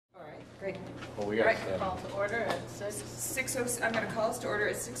Great. Well, we got Right. Call to order at 6. I'm going to call us to order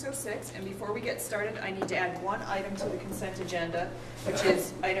at 6:06, and before we get started, I need to add one item to the consent agenda, which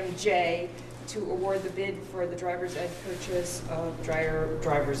is item J, to award the bid for the driver's ed purchase of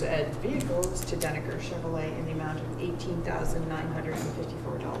driver's ed vehicles to Denneker Chevrolet in the amount of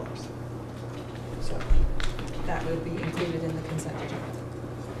 $18,954. So that will be included in the consent agenda.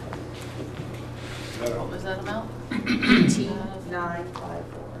 What was that amount?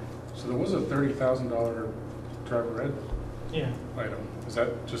 18,954. So there was a $30,000 driver ed Yeah. item. Is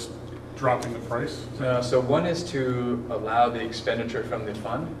that just dropping the price? No, so one is to allow the expenditure from the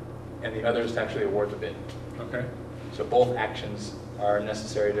fund, and the other is to actually award the bid. Okay. So both actions are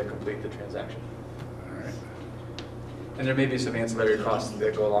necessary to complete the transaction. All right. And there may be some ancillary costs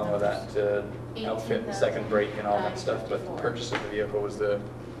that go along with that to outfit the second brake and all that stuff, but the purchase of the vehicle was the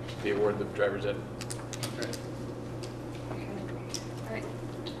award of the driver's ed. Okay. All right.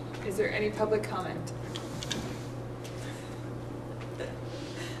 Is there any public comment?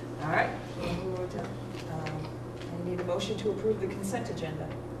 All right. We'll move on to, I need a motion to approve the consent agenda.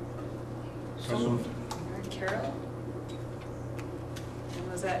 So moved. All right, Carol?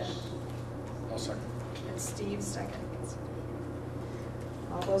 And was that, I'll second. and Steve seconds.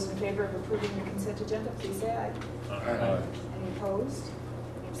 All those in favor of approving the consent agenda, please say aye. Aye. Any opposed?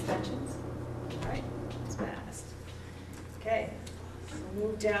 Any abstentions? All right, it's passed. Okay, we'll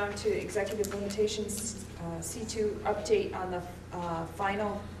move down to executive limitations, C2 update on the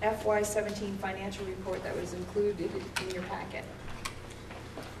final FY17 financial report that was included in your packet.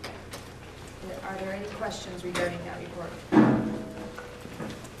 Are there any questions regarding that report?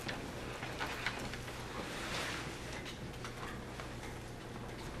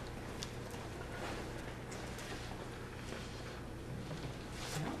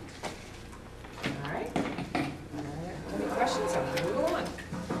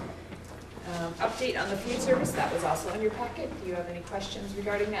 Update on the food service, that was also in your packet. Do you have any questions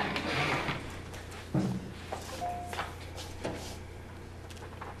regarding that? All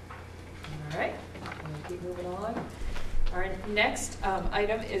right, we'll keep moving on. Our next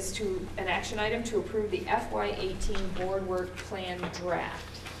item is an action item to approve the FY18 board work plan draft.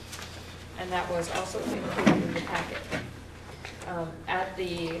 And that was also included in the packet. At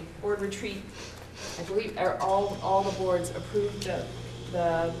the board retreat, I believe all the boards approved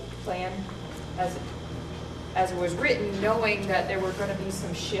the plan as it was written, knowing that there were going to be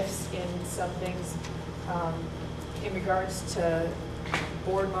some shifts in some things in regards to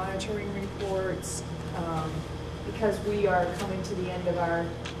board monitoring reports, because we are coming to the end of our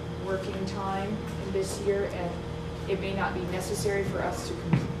working time in this year, and it may not be necessary for us to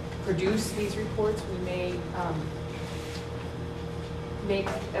produce these reports. We may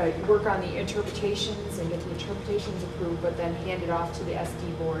work on the interpretations and get the interpretations approved, but then hand it off to the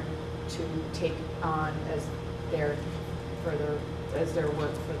SD board to take on as their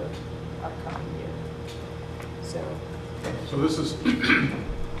work for the upcoming year. So this is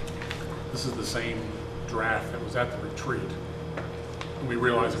the same draft that was at the retreat. We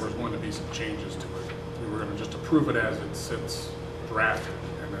realized there was going to be some changes to it. We were going to just approve it as it sits drafted,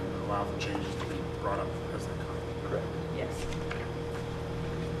 and then allow the changes to be brought up as they come. Correct. yes.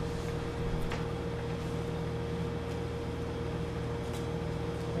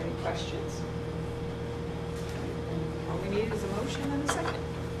 Any questions? All we need is a motion and a second.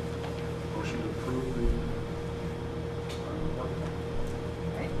 Motion to approve the work plan.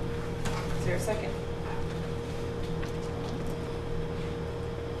 All right. Is there a second?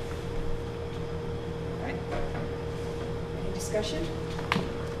 All right. Any discussion?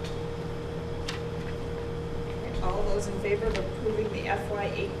 All those in favor of approving the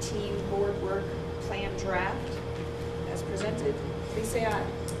FY18 board work plan draft as presented, please say aye.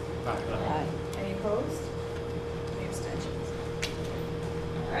 Aye. Any opposed? Any abstentions?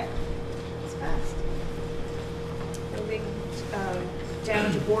 All right, it's passed. Moving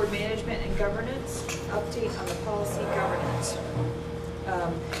down to board management and governance, update on the policy governance.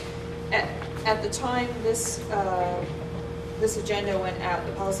 At the time this agenda went out,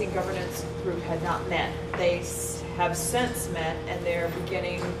 the policy and governance group had not met. They have since met, and they're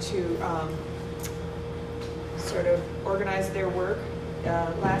beginning to sort of organize their work.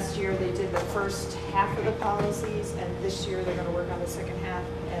 Last year they did the first half of the policies, and this year they're going to work on the second half.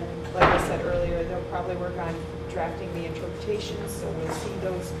 And like I said earlier, they'll probably work on drafting the interpretations, so we'll see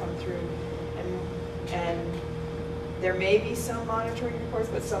those come through. And there may be some monitoring reports,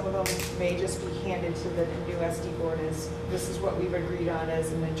 but some of them may just be handed to the new SD board as this is what we've agreed on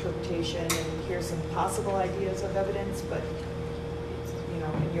as an interpretation, and here's some possible ideas of evidence, but it's,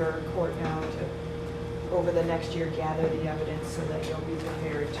 in your court now to over the next year gather the evidence so that you'll be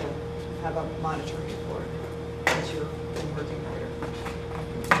prepared to have a monitoring report as you're working there.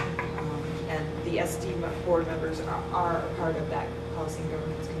 And the SD board members are a part of that policy and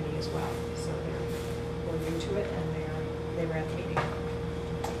governance committee as well. So they're new to it, and they were at the meeting.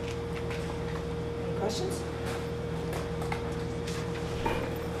 Any questions?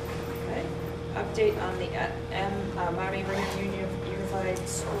 Okay. Update on the Miami River Unified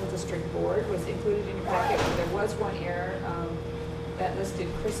School District Board was included in your packet. There was one error that listed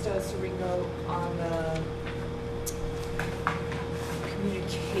Krista Siringo on the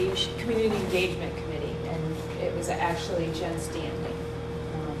Community Engagement Committee, and it was actually Jen Stanley.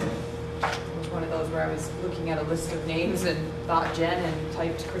 It was one of those where I was looking at a list of names and thought Jen and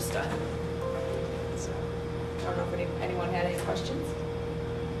typed Krista. So I don't know if anyone had any questions.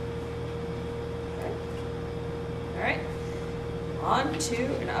 Okay. All right. On to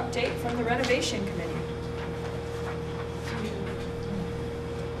an update from the Renovation Committee.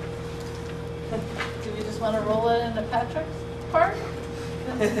 Do we just want to roll it into Patrick's part?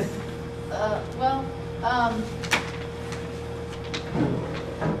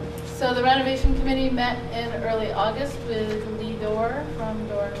 So the renovation committee met in early August with Lee Dorr from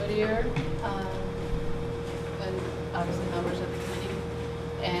Dorr and Whittier, and obviously members of the committee.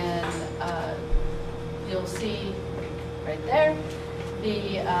 And you'll see right there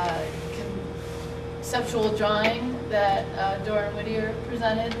the conceptual drawing that Dorr and Whittier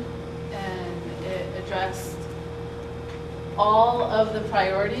presented, and it addressed all of the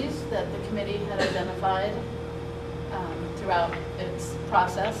priorities that the committee had identified throughout its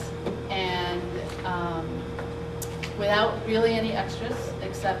process, and without really any extras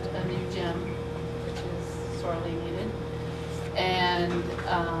except a new gym, which is sorely needed, and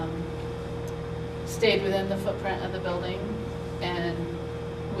stayed within the footprint of the building and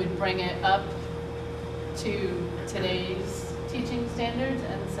would bring it up to today's teaching standards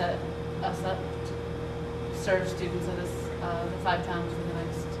and set us up to serve students of this, the 5 towns for the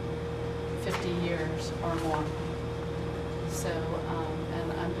next 50 years or more. So,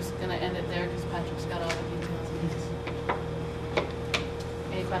 and I'm just going to end it there because Patrick's got all the details in this.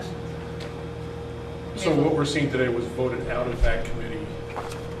 Any questions? So what we're seeing today was voted out of that committee.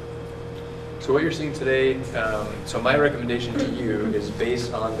 So what you're seeing today, so my recommendation to you is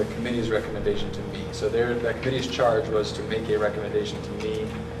based on the committee's recommendation to me. So that committee's charge was to make a recommendation to me,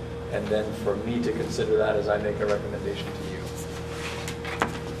 and then for me to consider that as I make a recommendation to you.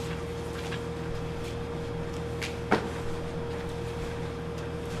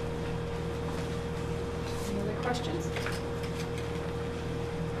 Any other questions?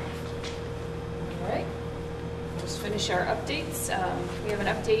 All right. Let's finish our updates. We have an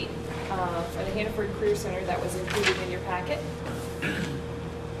update for the Hannaford Career Center that was included in your packet.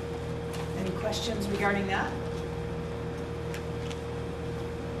 Any questions regarding that?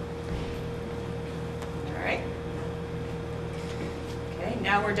 All right. Okay,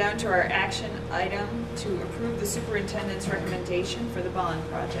 now we're down to our action item to approve the superintendent's recommendation for the bond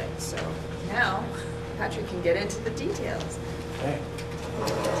project. So now Patrick can get into the details. Okay.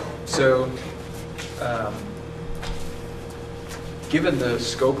 So, given the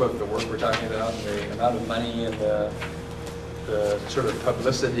scope of the work we're talking about, and the amount of money and the sort of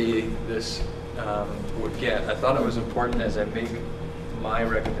publicity this would get, I thought it was important as I make my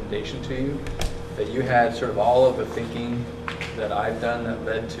recommendation to you that you had sort of all of the thinking that I've done that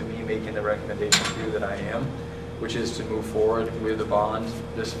led to me making the recommendation to you that I am, which is to move forward with the bond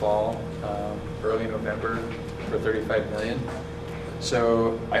this fall, early November, for $35 million.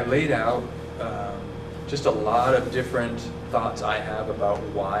 So I laid out just a lot of different thoughts I have about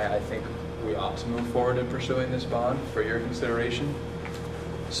why I think we ought to move forward in pursuing this bond for your consideration.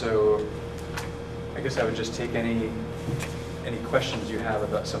 So I guess I would just take any questions you have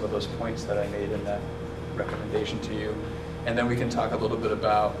about some of those points that I made in that recommendation to you, and then we can talk a little bit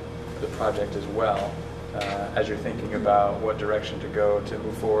about the project as well, as you're thinking about what direction to go to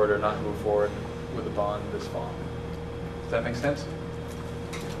move forward or not move forward with the bond this fall. Does that make sense?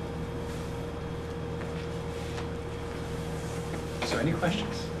 So any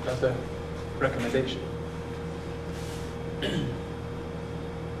questions about the recommendation?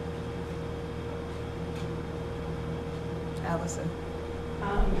 Allison.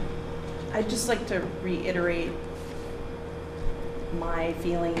 I'd just like to reiterate my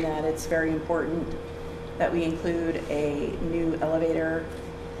feeling that it's very important that we include a new elevator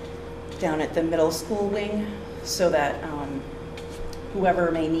down at the middle school wing so that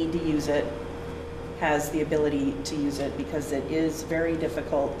whoever may need to use it has the ability to use it, because it is very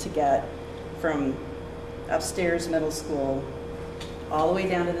difficult to get from upstairs middle school all the way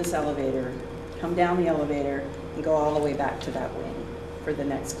down to this elevator, come down the elevator, and go all the way back to that wing. for the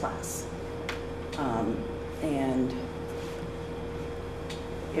next class. And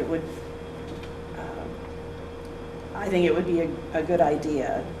it would, I think it would be a good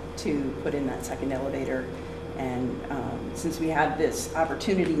idea to put in that second elevator. And since we have this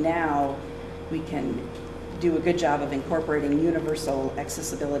opportunity now, we can do a good job of incorporating universal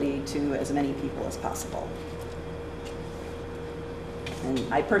accessibility to as many people as possible. And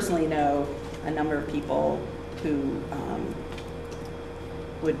I personally know a number of people who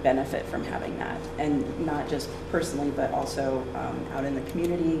would benefit from having that, and not just personally, but also out in the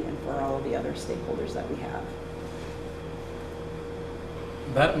community and for all of the other stakeholders that we have.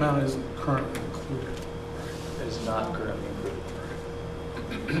 That amount isn't currently included. It is not currently included.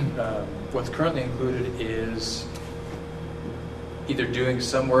 What's currently included is either doing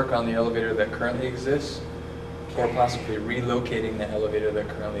some work on the elevator that currently exists, or possibly relocating the elevator that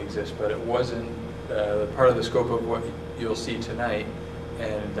currently exists, but it wasn't part of the scope of what you'll see tonight,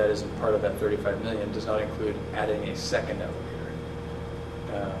 and that isn't part of that 35 million, does not include adding a second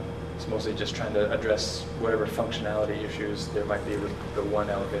elevator. It's mostly just trying to address whatever functionality issues there might be with the one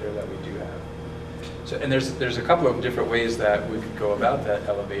elevator that we do have. So, and there's a couple of different ways that we could go about that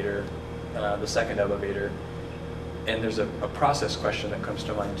elevator, the second elevator, and there's a process question that comes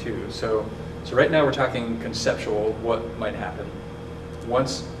to mind too. So right now we're talking conceptual, what might happen.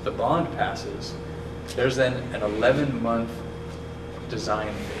 Once the bond passes, there's then an 11-month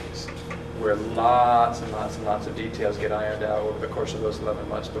design phase where lots and lots and lots of details get ironed out over the course of those 11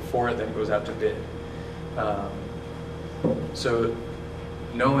 months before it then goes out to bid. So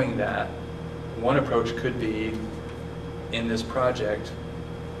knowing that, one approach could be, in this project,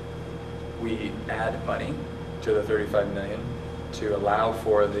 we add money to the 35 million to allow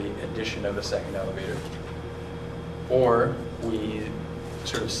for the addition of a second elevator, or we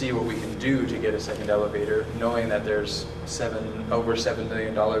sort of see what we can do to get a second elevator, knowing that there's over $7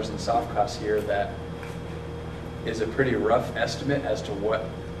 million in soft costs here. That is a pretty rough estimate as to what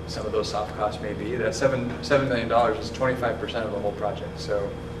some of those soft costs may be. That $7 million is 25% of the whole project. So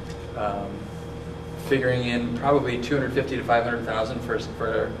figuring in probably $250,000 to $500,000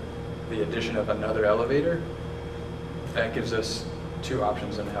 for the addition of another elevator, that gives us two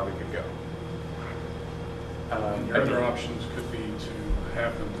options on how we could go. The other options could be to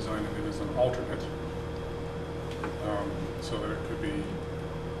have them design it as an alternate, so that it could be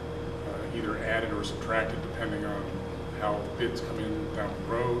either added or subtracted depending on how bids come in down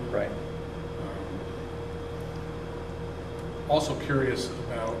the road. Right. Also curious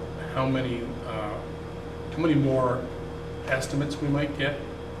about how many more estimates we might get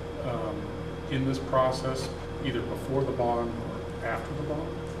in this process, either before the bond or after the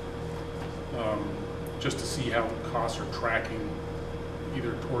bond, just to see how costs are tracking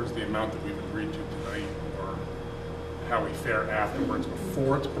either towards the amount that we've agreed to tonight, or how we fare afterwards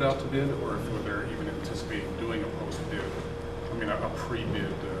before it's put out to bid, or if they're even anticipating doing a post-bid, a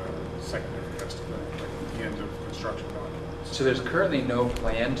pre-bid secondary estimate, like at the end of construction documents. So there's currently no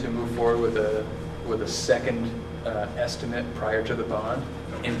plan to move forward with a second estimate prior to the bond,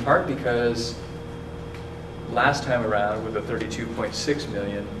 in part because last time around with the 32.6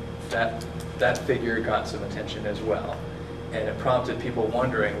 million, that figure got some attention as well. And it prompted people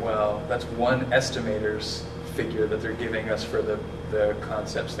wondering, well, that's one estimator's figure that they're giving us for the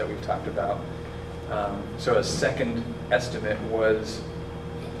concepts that we've talked about. So a second estimate was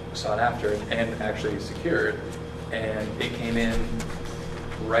sought after and actually secured, and it came in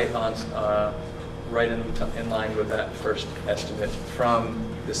right in line with that first estimate from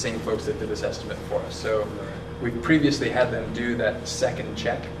the same folks that did this estimate for us. So we previously had them do that second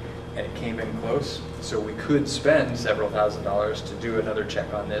check, and it came in close. So we could spend several $1,000s to do another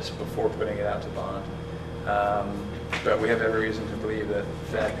check on this before putting it out to bond. But we have every reason to believe that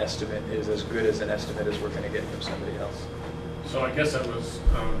that estimate is as good as an estimate as we're going to get from somebody else. So I guess I was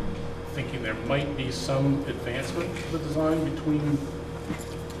thinking there might be some advancement to the design between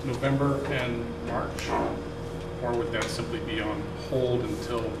November and March, or would that simply be on hold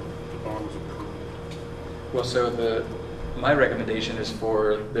until the bond was approved? Well, so my recommendation is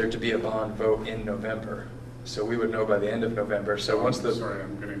for there to be a bond vote in November. So we would know by the end of November. So once the... Sorry,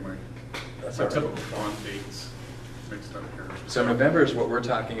 I'm getting my That's typical all right. bond dates mixed up here. So November is what we're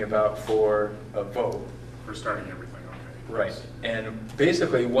talking about for a vote. We're starting everything, okay. Right. And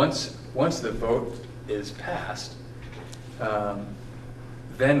basically, once the vote is passed,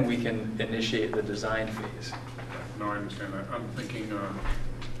 then we can initiate the design phase. No, I understand that. I'm thinking,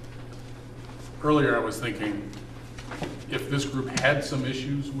 earlier I was thinking, if this group had some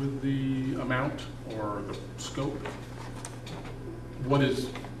issues with the amount or the scope,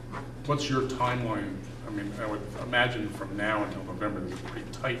 what's your timeline? I mean, I would imagine from now until November, there's a pretty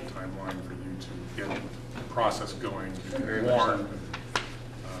tight timeline for you to get the process going, Very much so. warned.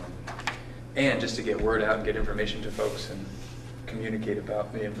 And just to get word out and get information to folks and communicate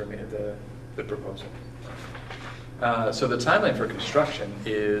about the information, the proposal. So the timeline for construction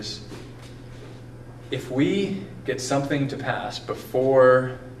is, if we get something to pass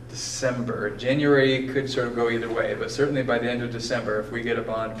before December, January could sort of go either way, but certainly by the end of December, if we get a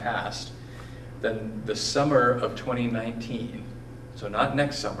bond passed, then the summer of 2019, so not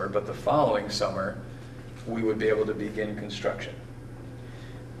next summer, but the following summer, we would be able to begin construction.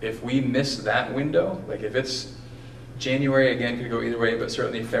 If we miss that window, like if it's January, again, could go either way, but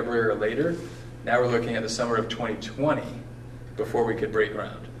certainly February or later, now we're looking at the summer of 2020 before we could break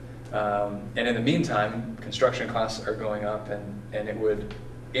ground. And in the meantime, construction costs are going up, and it would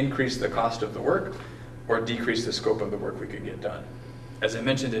increase the cost of the work or decrease the scope of the work we could get done. As I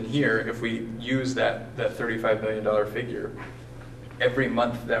mentioned in here, if we use that $35 million figure, every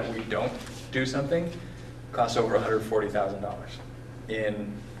month that we don't do something costs over $140,000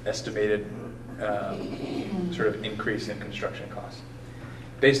 in estimated sort of increase in construction costs,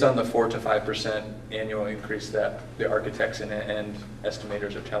 based on the 4 to 5% annual increase that the architects and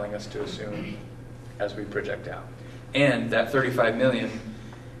estimators are telling us to assume as we project out. And that $35 million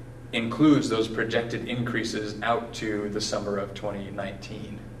includes those projected increases out to the summer of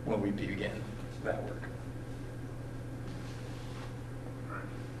 2019 when we begin that work.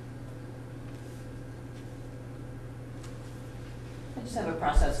 I just have a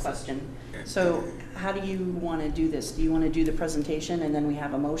process question. So how do you want to do this? Do you want to do the presentation and then we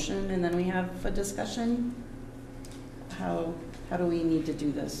have a motion and then we have a discussion? How do we need to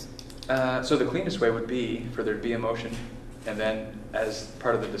do this? So the cleanest way would be for there to be a motion, and then as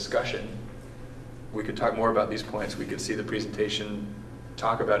part of the discussion, we could talk more about these points. We could see the presentation,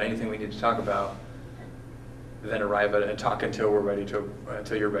 talk about anything we need to talk about, then arrive at it and talk until you're ready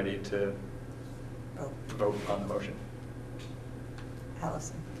to vote on the motion.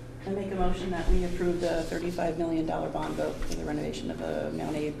 Allison. I make a motion that we approve the $35 million bond vote for the renovation of the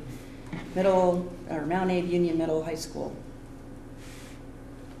Mount Abe Union Middle High School.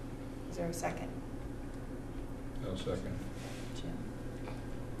 Is there a second? No second. Jim.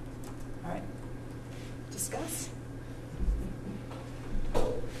 All right. Discuss. You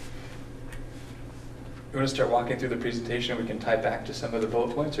want to start walking through the presentation? We can tie back to some of the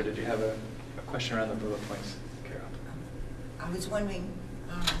bullet points, or did you have a question around the bullet points, Carol? I was wondering,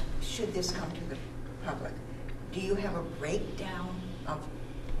 should this come to the public, do you have a breakdown of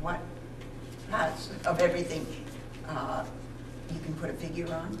what parts of everything you can put a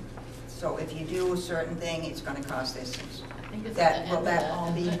figure on? So if you do a certain thing, it's going to cost this. I think it's at the end Will of that that,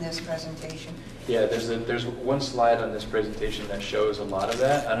 all be isn't in it? this presentation? Yeah, there's one slide on this presentation that shows a lot of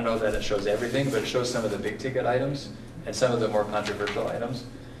that. I don't know that it shows everything, but it shows some of the big ticket items and some of the more controversial items.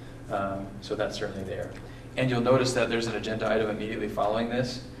 So that's certainly there. And you'll notice that there's an agenda item immediately following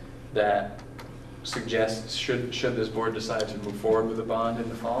this that suggests, should this board decide to move forward with the bond in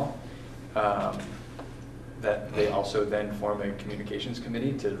the fall, that they also then form a communications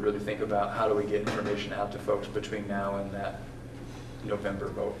committee to really think about how do we get information out to folks between now and that November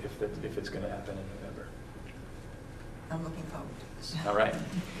vote, if it's going to happen in November. I'm looking forward to this. All right.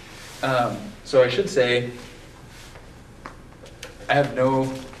 So I should say, I have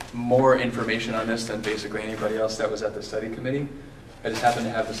no more information on this than basically anybody else that was at the study committee. I just happen to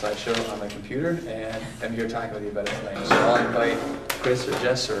have the slideshow on my computer, and I'm here talking with you about it tonight. So I'll invite Chris or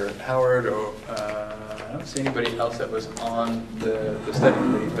Jess or Howard, or I don't see anybody else that was on the study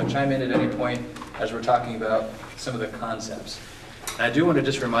committee, but chime in at any point as we're talking about some of the concepts. And I do want to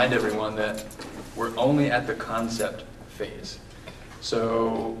just remind everyone that we're only at the concept phase.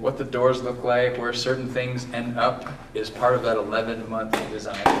 So what the doors look like, where certain things end up, is part of that 11-month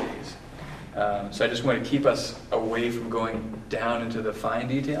design phase. So I just want to keep us away from going down into the fine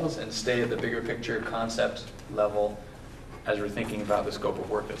details and stay at the bigger picture concept level as we're thinking about the scope of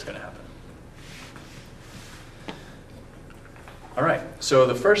work that's going to happen. All right, so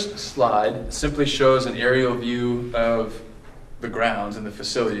the first slide simply shows an aerial view of the grounds and the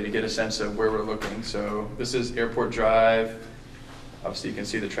facility to get a sense of where we're looking. So this is Airport Drive. Obviously you can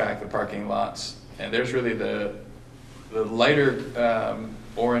see the track, the parking lots, and there's really the lighter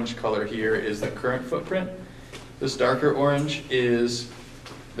orange color here is the current footprint. This darker orange is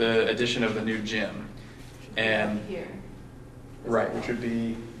the addition of the new gym. And Here. right, which would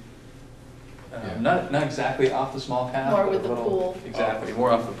be not exactly off the small path. More but with a the little, pool. Exactly,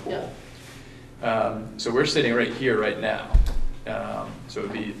 more off the pool. Yeah. So we're sitting right here right now. So it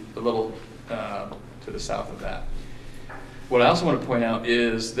would be a little to the south of that. What I also want to point out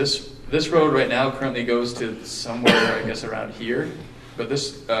is this This road right now currently goes to somewhere, I guess, around here. But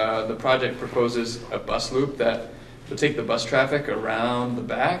this, the project proposes a bus loop that will take the bus traffic around the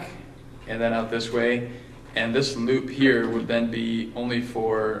back and then out this way. And this loop here would then be only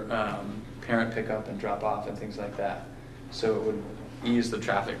for parent pickup and drop off and things like that. So it would ease the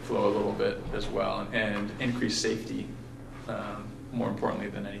traffic flow a little bit as well and increase safety, more importantly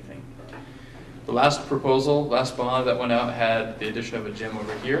than anything. The last proposal, last bond that went out had the addition of a gym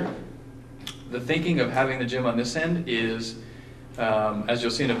over here. The thinking of having the gym on this end is, as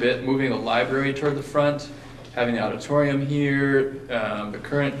you'll see in a bit, moving the library toward the front, having the auditorium here, the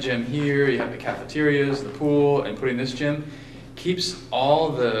current gym here, you have the cafeterias, the pool, and putting this gym keeps all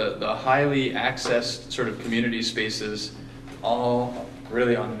the highly accessed sort of community spaces all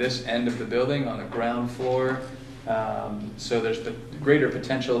really on this end of the building, on the ground floor. So there's greater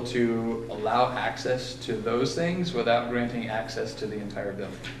potential to allow access to those things without granting access to the entire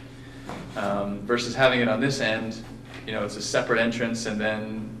building. Versus having it on this end, you know, it's a separate entrance and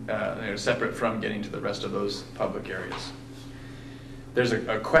then separate from getting to the rest of those public areas. There's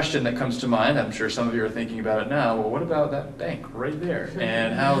a question that comes to mind. I'm sure some of you are thinking about it now. Well, what about that bank right there?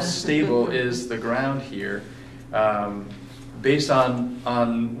 And how stable is the ground here? Based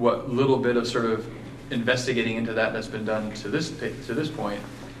on what little bit of sort of investigating into that's been done to this point,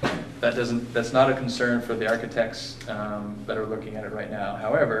 that's not a concern for the architects that are looking at it right now.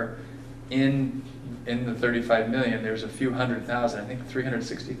 However, in the 35 million, there's a few hundred thousand, I think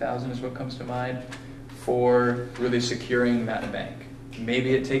 360,000 is what comes to mind, for really securing that bank.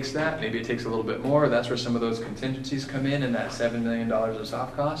 Maybe it takes that, maybe it takes a little bit more. That's where some of those contingencies come in that $7 million of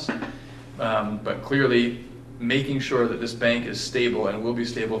soft costs. But clearly, making sure that this bank is stable and will be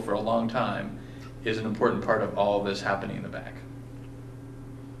stable for a long time is an important part of all of this happening in the back.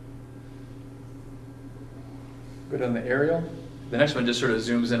 Good on the aerial. The next one just sort of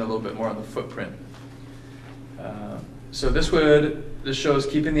zooms in a little bit more on the footprint. So this shows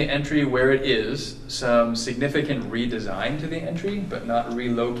keeping the entry where it is, some significant redesign to the entry, but not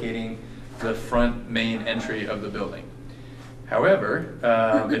relocating the front main entry of the building. However,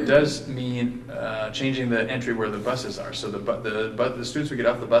 it does mean changing the entry where the buses are. So the students would get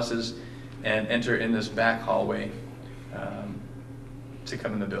off the buses and enter in this back hallway to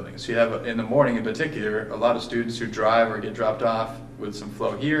come in the building. So you have, in the morning in particular, a lot of students who drive or get dropped off with some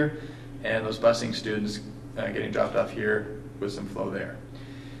flow here, and those busing students getting dropped off here with some flow there.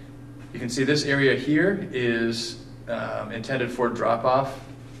 You can see this area here is intended for drop-off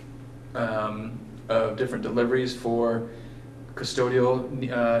of different deliveries for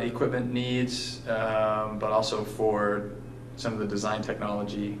custodial equipment needs, but also for some of the design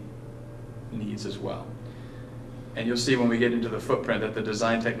technology needs as well. And you'll see when we get into the footprint that the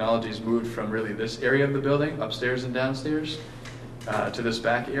design technologies moved from really this area of the building, upstairs and downstairs, to this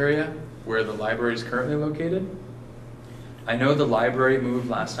back area where the library is currently located. I know the library move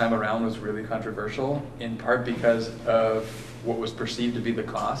last time around was really controversial, in part because of what was perceived to be the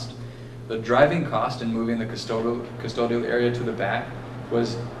cost. The driving cost in moving the custodial area to the back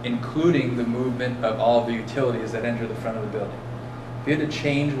was including the movement of all the utilities that enter the front of the building. If you had to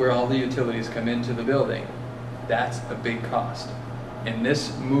change where all the utilities come into the building, that's a big cost. In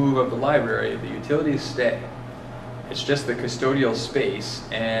this move of the library, the utilities stay. It's just the custodial space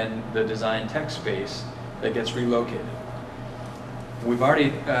and the design tech space that gets relocated. We've already,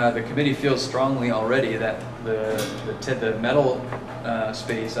 the committee feels strongly already that the metal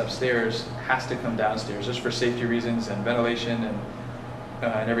space upstairs has to come downstairs just for safety reasons and ventilation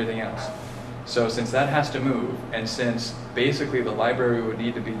and everything else. So since that has to move, and since basically the library would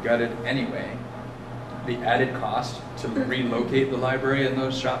need to be gutted anyway, the added cost to relocate the library in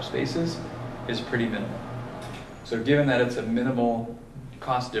those shop spaces is pretty minimal. So given that it's a minimal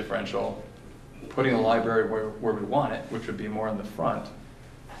cost differential, putting the library where we want it, which would be more in the front,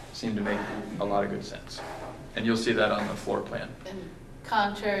 seemed to make a lot of good sense. And you'll see that on the floor plan. And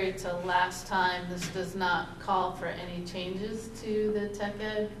contrary to last time, this does not call for any changes to the tech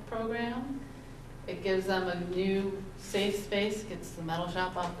ed program. It gives them a new safe space, gets the metal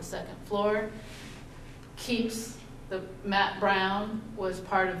shop off the second floor, keeps Matt Brown was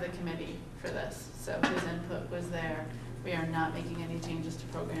part of the committee for this, so his input was there. We are not making any changes to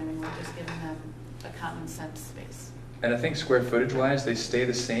programming, we're just giving them a common sense space. And I think square footage wise, they stay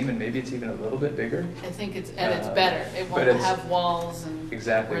the same, and maybe it's even a little bit bigger. I think it's better. It won't have walls and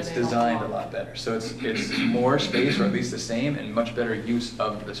exactly. It's designed a lot better, so it's more space, or at least the same, and much better use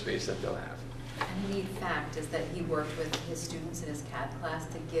of the space that they'll have. A neat fact is that he worked with his students in his CAD class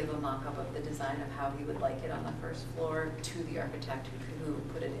to give a mock-up of the design of how he would like it on the first floor to the architect who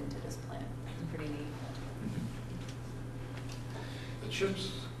put it into this plan. Pretty neat. The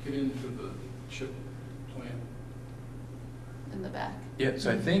chips get into the chip plant? In the back, Yeah,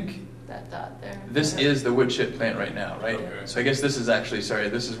 so I think that dot there. this is the wood chip plant right now, right? Okay. So I guess this is actually, sorry,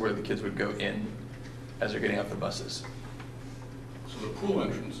 this is where the kids would go in as they're getting off the buses. So the pool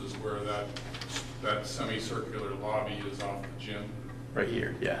entrance is where that semicircular lobby is off the gym? Right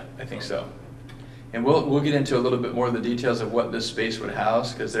here, yeah, I think so. And we'll get into a little bit more of the details of what this space would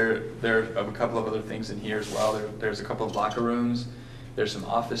house, because there are a couple of other things in here as well. There's a couple of locker rooms, there's some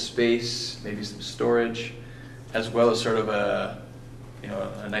office space, maybe some storage, as well as sort of a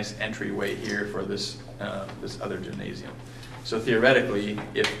nice entryway here for this other gymnasium. So theoretically,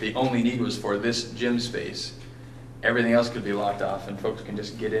 if the only need was for this gym space, everything else could be locked off and folks can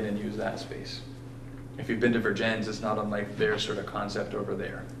just get in and use that space. If you've been to Virgins, it's not unlike their sort of concept over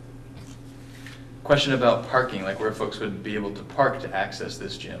there. Question about parking, like where folks would be able to park to access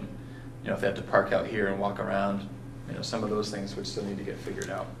this gym. If they have to park out here and walk around, some of those things would still need to get figured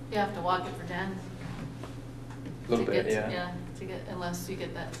out. You have to walk it for 10. A little to bit, get, yeah. Yeah, unless you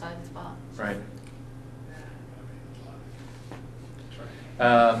get that side spot. Right.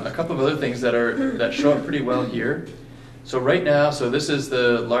 A couple of other things that show up pretty well here. So right now, this is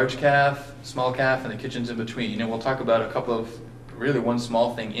the large calf, small calf, and the kitchen's in between. And we'll talk about a couple of, really one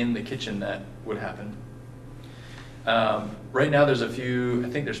small thing in the kitchen that would happen. Right now there's a few, I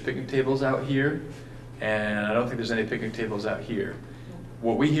think there's picnic tables out here, and I don't think there's any picnic tables out here.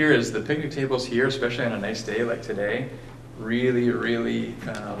 What we hear is the picnic tables here, especially on a nice day like today, really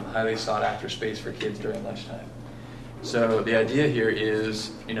highly sought after space for kids during lunchtime. So the idea here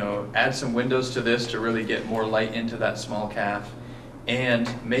is, add some windows to this to really get more light into that small calf and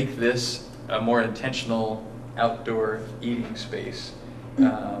make this a more intentional outdoor eating space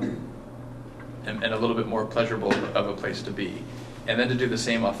and a little bit more pleasurable of a place to be. And then to do the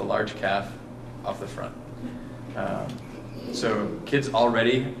same off the large calf off the front. So kids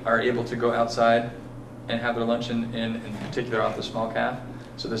already are able to go outside and have their lunch in particular off the small calf.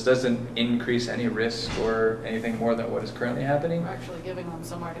 So this doesn't increase any risk or anything more than what is currently happening. We're actually giving them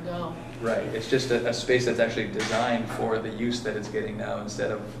somewhere to go. Right, it's just a space that's actually designed for the use that it's getting now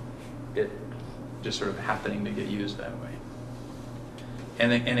instead of it just sort of happening to get used that way.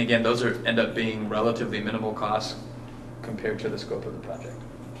 And again, those end up being relatively minimal costs compared to the scope of the project.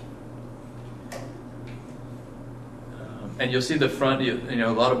 And you'll see the front,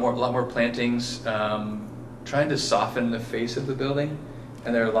 a lot more plantings, trying to soften the face of the building.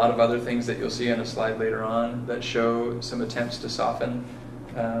 And there are a lot of other things that you'll see on a slide later on that show some attempts to soften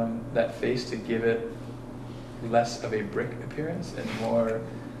that face to give it less of a brick appearance and more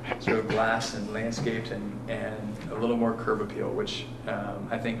sort of glass and landscaped and a little more curb appeal, which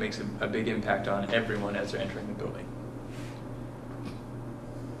I think makes a big impact on everyone as they're entering the building.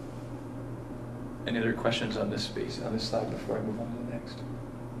 Any other questions on this space, on this slide before I move on to the next?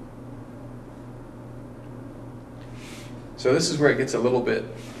 So this is where it gets a little bit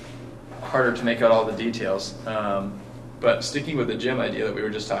harder to make out all the details. But sticking with the gym idea that we were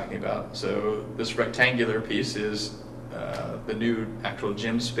just talking about, so this rectangular piece is the new actual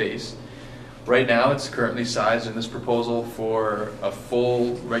gym space. Right now it's currently sized in this proposal for a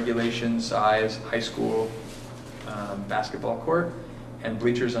full regulation size high school basketball court and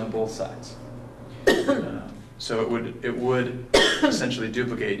bleachers on both sides. So it would essentially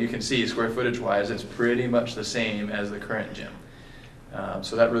duplicate. You can see square footage wise it's pretty much the same as the current gym.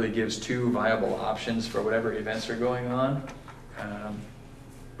 So that really gives two viable options for whatever events are going on,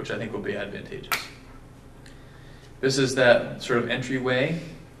 which I think will be advantageous. This is that sort of entryway,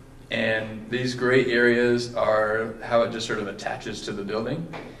 and these gray areas are how it just sort of attaches to the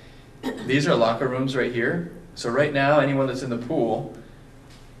building. These are locker rooms right here. So right now anyone that's in the pool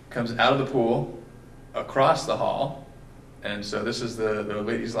comes out of the pool across the hall, and so this is the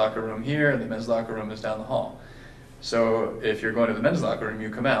ladies' locker room here, and the men's locker room is down the hall. So if you're going to the men's locker room,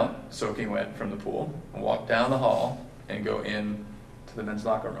 you come out soaking wet from the pool, and walk down the hall, and go in to the men's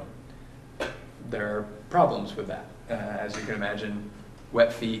locker room. There are problems with that. As you can imagine,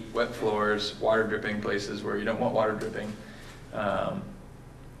 wet feet, wet floors, water dripping places where you don't want water dripping. And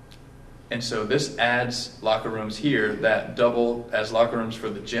so this adds locker rooms here that double as locker rooms for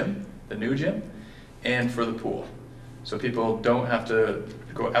the gym, the new gym, and for the pool. So people don't have to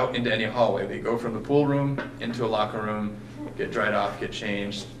go out into any hallway. They go from the pool room into a locker room, get dried off, get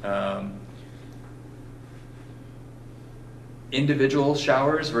changed. Individual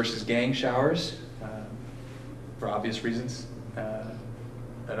showers versus gang showers, for obvious reasons.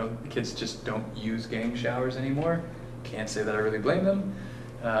 Kids just don't use gang showers anymore. Can't say that I really blame them.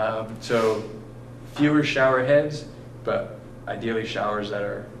 So fewer shower heads, but ideally showers that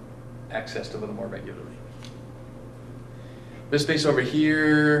are accessed a little more regularly. This space over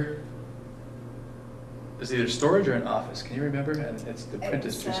here is either storage or an office. Can you remember? And the print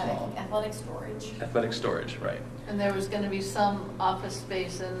is too small. Athletic storage. Athletic storage, right. And there was gonna be some office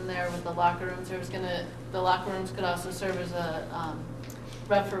space in there with the locker rooms. The locker rooms could also serve as a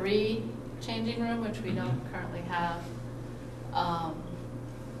referee changing room, which we don't currently have.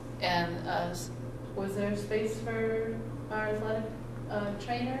 Was there space for our athletic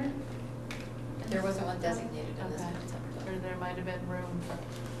trainer? There wasn't one designated in this Okay. concept. Or there might have been room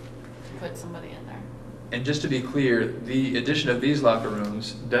to put somebody in there. And just to be clear, the addition of these locker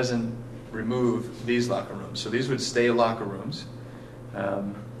rooms doesn't remove these locker rooms. So these would stay locker rooms.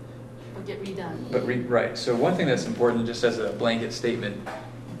 Will get redone. But right, so one thing that's important, just as a blanket statement,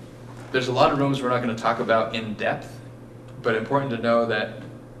 there's a lot of rooms we're not going to talk about in depth, but important to know that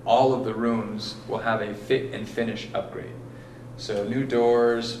all of the rooms will have a fit and finish upgrade. So new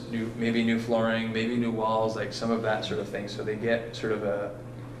doors, maybe new flooring, maybe new walls, like some of that sort of thing. So they get sort of a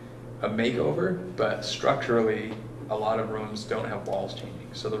makeover, but structurally, a lot of rooms don't have walls changing.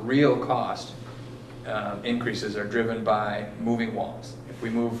 So the real cost increases are driven by moving walls. If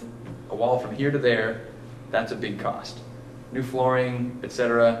we move a wall from here to there, that's a big cost. New flooring,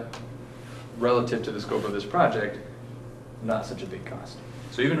 etc., relative to the scope of this project, not such a big cost.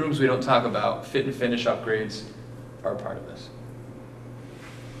 So even rooms we don't talk about, fit and finish upgrades are part of this.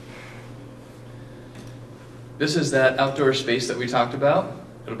 This is that outdoor space that we talked about.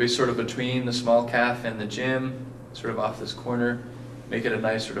 It'll be sort of between the small caf and the gym, sort of off this corner. Make it a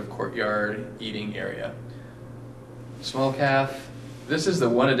nice sort of courtyard eating area. Small caf. This is the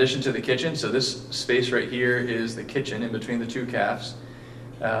one addition to the kitchen. So this space right here is the kitchen in between the two cafs.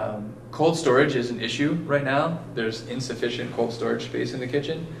 Cold storage is an issue right now. There's insufficient cold storage space in the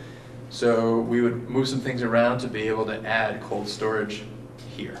kitchen. So we would move some things around to be able to add cold storage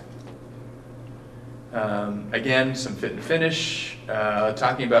here. Again, some fit and finish.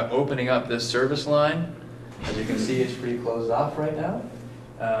 Talking about opening up this service line. As you can see, it's pretty closed off right now.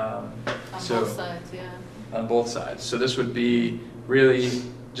 On both sides, yeah. On both sides. So this would be really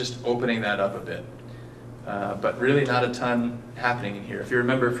just opening that up a bit. But really not a ton happening in here. If you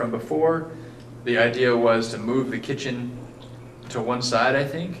remember from before, the idea was to move the kitchen to one side, I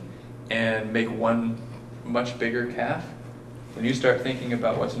think, and make one much bigger caf. When you start thinking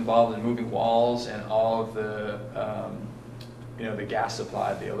about what's involved in moving walls and all of the, the gas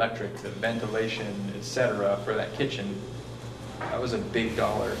supply, the electric, the ventilation, etc., for that kitchen, that was a big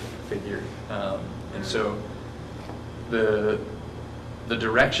dollar figure. And so the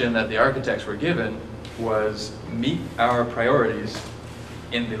direction that the architects were given was meet our priorities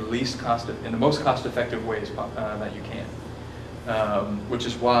in the most cost-effective ways that you can, which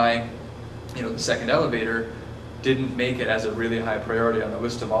is why the second elevator didn't make it as a really high priority on the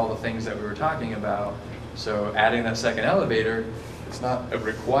list of all the things that we were talking about. So adding that second elevator, it's not a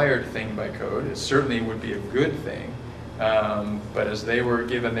required thing by code. It certainly would be a good thing, but as they were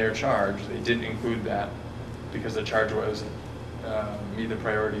given their charge, they didn't include that because the charge was meet the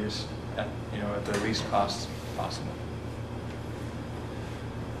priorities at the least cost possible.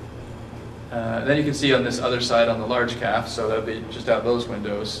 Then you can see on this other side on the large caf, so that would be just out those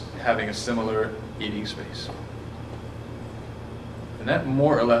windows, having a similar eating space. And that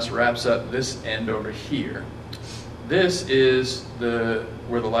more or less wraps up this end over here. This is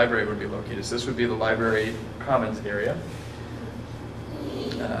where the library would be located. So this would be the library commons area.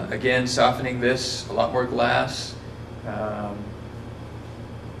 Again, softening this, a lot more glass.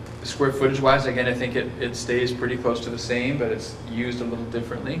 Square footage wise, again, I think it stays pretty close to the same, but it's used a little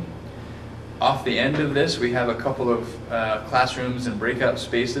differently. Off the end of this, we have a couple of classrooms and breakout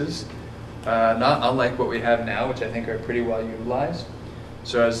spaces, not unlike what we have now, which I think are pretty well utilized.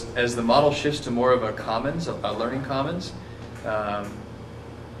 So as the model shifts to more of a commons, a learning commons,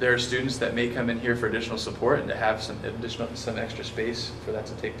 there are students that may come in here for additional support, and to have some extra space for that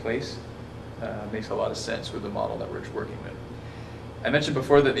to take place makes a lot of sense with the model that we're working with. I mentioned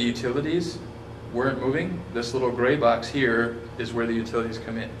before that the utilities weren't moving. This little gray box here is where the utilities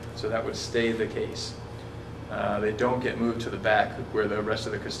come in, so that would stay the case. They don't get moved to the back where the rest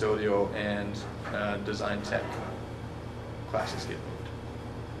of the custodial and design tech classes get moved.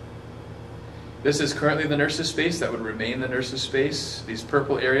 This is currently the nurses' space. That would remain the nurses' space. These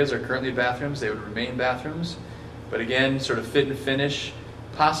purple areas are currently bathrooms. They would remain bathrooms. But again, sort of fit and finish,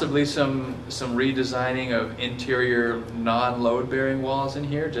 possibly some redesigning of interior non-load bearing walls in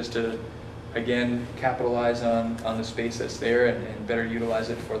here, just to, again, capitalize on the space that's there and better utilize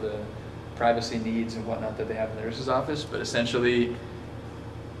it for the privacy needs and whatnot that they have in the nurse's office. But essentially,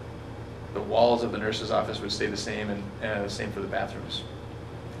 the walls of the nurse's office would stay the same, and the same for the bathrooms.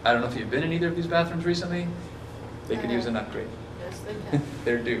 I don't know if you've been in either of these bathrooms recently. They could use an upgrade. Yes, they can.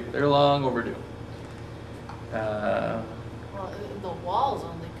 They're due. They're long overdue. Well, the walls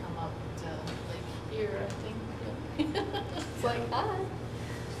only come up to like here, I think. It's like, hi.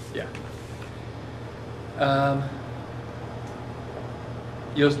 Yeah.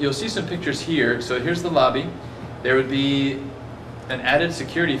 You'll see some pictures here. So here's the lobby. There would be an added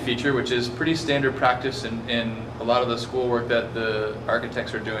security feature, which is pretty standard practice in a lot of the schoolwork that the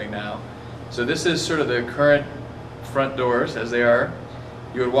architects are doing now. So this is sort of the current front doors as they are.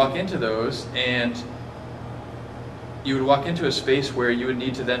 You would walk into those, and you would walk into a space where you would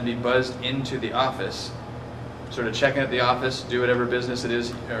need to then be buzzed into the office, sort of check in at the office, do whatever business it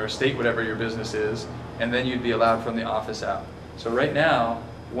is, or state whatever your business is, and then you'd be allowed from the office out. So right now,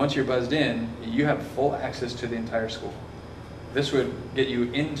 once you're buzzed in, you have full access to the entire school. This would get you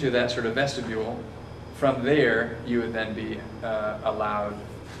into that sort of vestibule. From there, you would then be allowed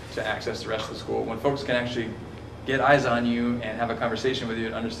to access the rest of the school. When folks can actually get eyes on you and have a conversation with you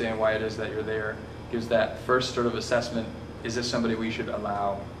and understand why it is that you're there, gives that first sort of assessment, is this somebody we should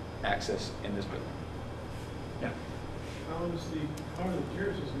allow access in this building? Yeah. How are the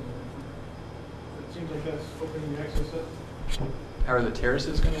terraces going to work? It seems like that's opening the access up. How are the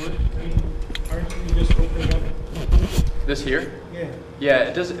terraces going to work? I mean, aren't you just opening up? This here? Yeah. Yeah,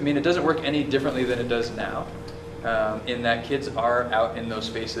 it doesn't. I mean, it doesn't work any differently than it does now. In that kids are out in those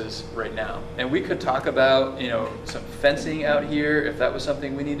spaces right now, and we could talk about some fencing out here if that was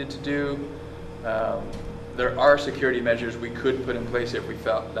something we needed to do. There are security measures we could put in place if we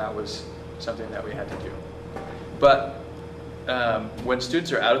felt that was something that we had to do. But when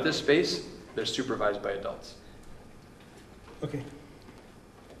students are out of this space, they're supervised by adults. Okay.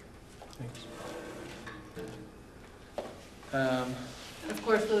 Thanks. Of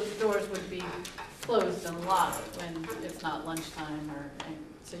course, those doors would be closed and locked when it's not lunchtime,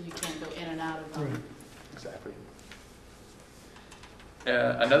 so you can't go in and out of them. Right. Exactly.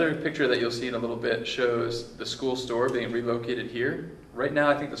 Another picture that you'll see in a little bit shows the school store being relocated here. Right now,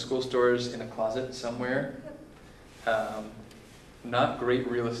 I think the school store is in a closet somewhere. Not great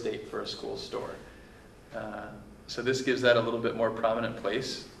real estate for a school store. So this gives that a little bit more prominent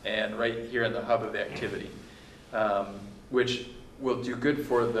place, and right here in the hub of the activity, which will do good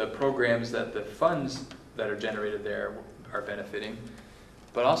for the programs that the funds that are generated there are benefiting.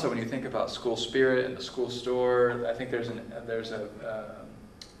 But also when you think about school spirit and the school store, I think there's a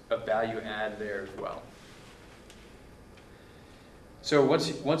value add there as well. So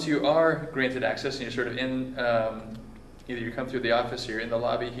once you are granted access and you're sort of in, either you come through the office or you're in the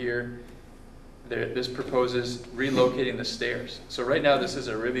lobby here, this proposes relocating the stairs. So right now this is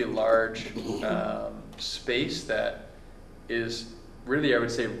a really large space that is really, I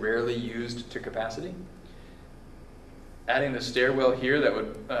would say, rarely used to capacity. Adding the stairwell here that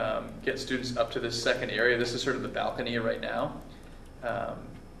would get students up to this second area, this is sort of the balcony right now,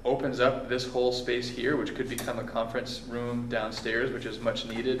 opens up this whole space here, which could become a conference room downstairs, which is much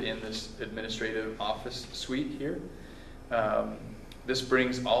needed in this administrative office suite here. This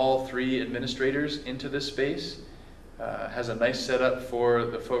brings all 3 administrators into this space, has a nice setup for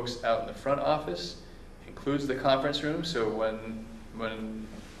the folks out in the front office, includes the conference room, so when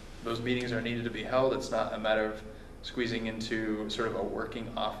those meetings are needed to be held, it's not a matter of squeezing into sort of a working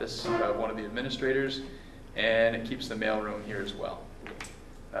office of one of the administrators, and it keeps the mailroom here as well.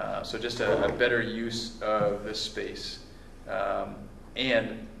 So just a better use of this space.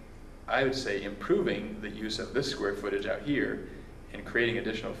 And I would say improving the use of this square footage out here and creating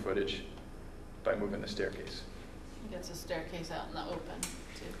additional footage by moving the staircase. It gets a staircase out in the open,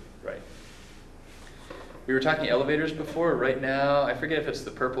 too. Right. We were talking elevators before. Right now, I forget if it's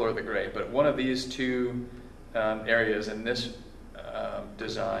the purple or the gray, but one of these 2 areas in this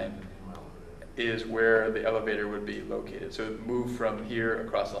design is where the elevator would be located. So it would move from here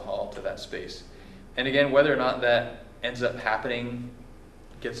across the hall to that space. And again, whether or not that ends up happening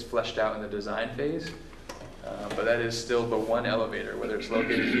gets fleshed out in the design phase, but that is still the one elevator, whether it's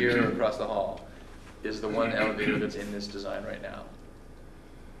located here or across the hall, is the one elevator that's in this design right now.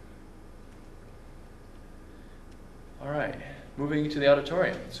 All right, moving to the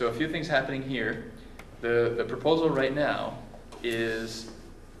auditorium. So a few things happening here. The proposal right now is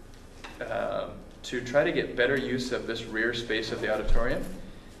to try to get better use of this rear space of the auditorium.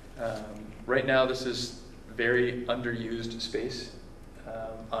 Right now this is very underused space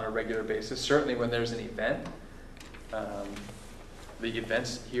on a regular basis. Certainly when there's an event, the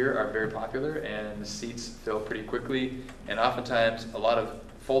events here are very popular and the seats fill pretty quickly, and oftentimes a lot of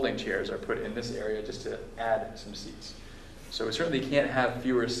folding chairs are put in this area just to add some seats. So we certainly can't have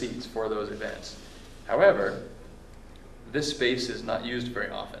fewer seats for those events. However, this space is not used very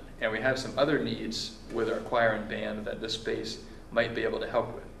often, and we have some other needs with our choir and band that this space might be able to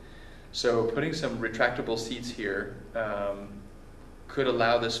help with. So putting some retractable seats here could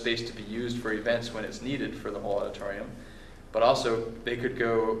allow this space to be used for events when it's needed for the whole auditorium, but also they could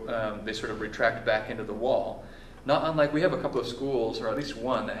go, they sort of retract back into the wall. Not unlike, we have a couple of schools, or at least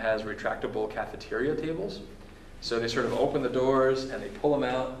one, that has retractable cafeteria tables. So they sort of open the doors and they pull them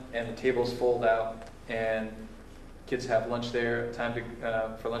out and the tables fold out and kids have lunch there, time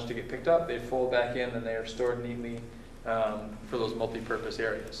to, for lunch to get picked up, they fold back in and they are stored neatly for those multi-purpose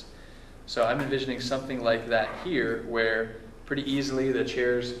areas. So I'm envisioning something like that here, where pretty easily the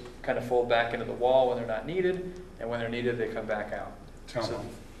chairs kind of fold back into the wall when they're not needed, and when they're needed they come back out.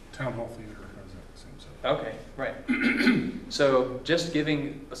 Town hall theater has that same setup. Okay, right. So just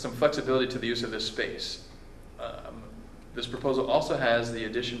giving some flexibility to the use of this space. This proposal also has the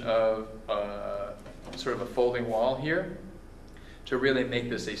addition of sort of a folding wall here to really make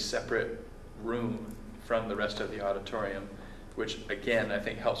this a separate room from the rest of the auditorium, which again I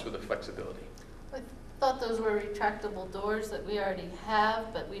think helps with the flexibility. I thought those were retractable doors that we already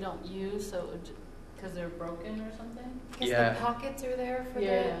have, but we don't use, so because they're broken or something? Because Yeah. the pockets are there for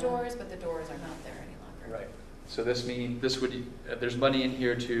Yeah. the doors, but the doors are not there any longer. Right. So this would there's money in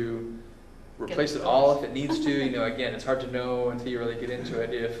here to replace Get it the all doors. if it needs to. You know, again, it's hard to know until you really get into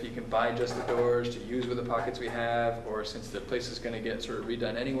it if you can buy just the doors to use with the pockets we have, or since the place is going to get sort of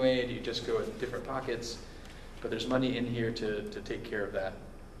redone anyway, do you just go with different pockets? But there's money in here to take care of that.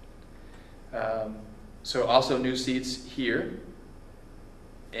 So also new seats here,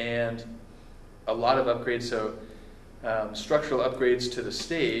 and a lot of upgrades. So structural upgrades to the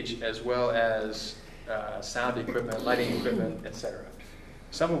stage, as well as sound equipment, lighting equipment, etc.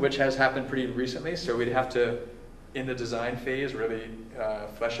 Some of which has happened pretty recently, so we'd have to, in the design phase, really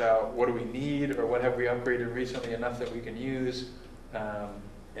flesh out what do we need, or what have we upgraded recently enough that we can use,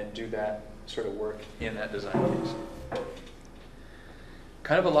 and do that sort of work in that design phase.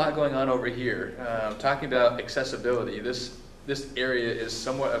 Kind of a lot going on over here. Talking about accessibility, this area is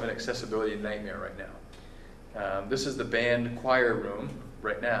somewhat of an accessibility nightmare right now. This is the band choir room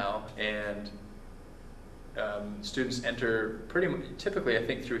right now, and students enter pretty much, typically I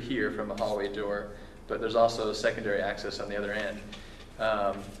think through here from the hallway door, but there's also secondary access on the other end.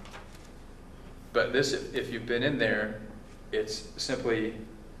 But this, if you've been in there, it's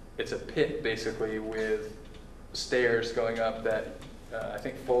a pit basically with stairs going up that I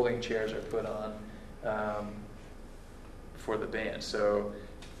think folding chairs are put on for the band. So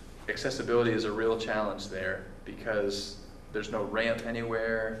accessibility is a real challenge there because there's no ramp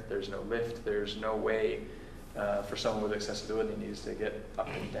anywhere, there's no lift, there's no way for someone with accessibility needs to get up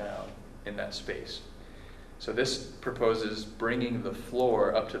and down in that space. So this proposes bringing the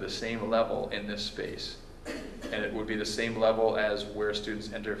floor up to the same level in this space. And it would be the same level as where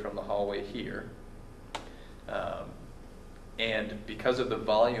students enter from the hallway here. And because of the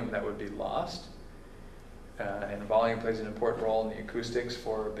volume that would be lost, and volume plays an important role in the acoustics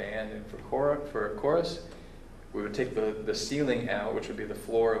for band and for chorus, we would take the ceiling out, which would be the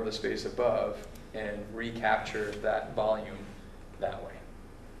floor of the space above, and recapture that volume that way.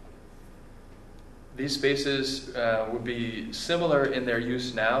 These spaces would be similar in their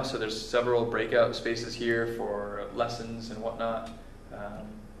use now, so there's several breakout spaces here for lessons and whatnot.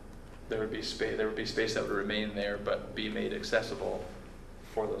 There would be space that would remain there, but be made accessible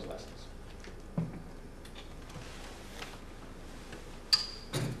for those lessons.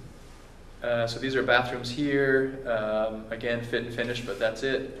 So these are bathrooms here. Again, fit and finish, but that's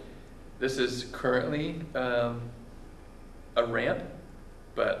it. This is currently a ramp,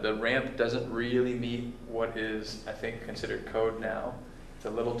 but the ramp doesn't really meet what is, I think, considered code now. It's a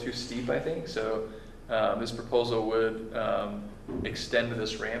little too steep, I think. So this proposal would extend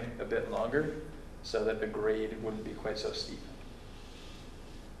this ramp a bit longer so that the grade wouldn't be quite so steep.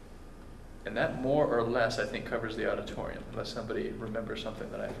 And that more or less, I think, covers the auditorium, unless somebody remembers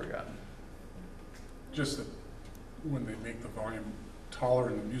something that I've forgotten. Just that when they make the volume taller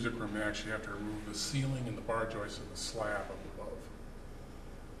in the music room, they actually have to remove the ceiling and the bar joists and the slab up above.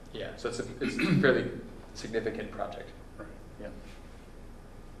 Yeah, so it's a fairly significant project. Right. Yeah.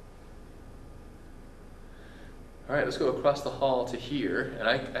 All right, let's go across the hall to here, and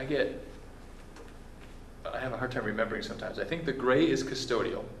I have a hard time remembering sometimes. I think the gray is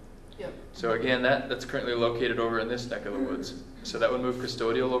custodial. Yep. So again, that's currently located over in this neck of the woods. So that would move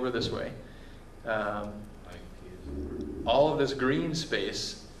custodial over this way. All of this green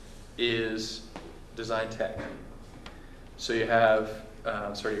space is design tech. So you have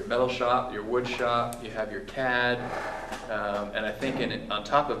your metal shop, your wood shop, you have your CAD, and I think on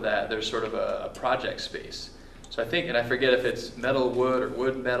top of that there's sort of a project space. So I think, and I forget if it's metal wood or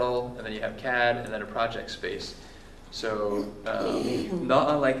wood metal, and then you have CAD and then a project space. So not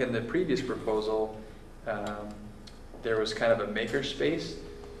unlike in the previous proposal, there was kind of a maker space.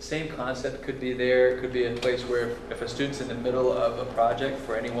 Same concept could be there. Could be a place where if a student's in the middle of a project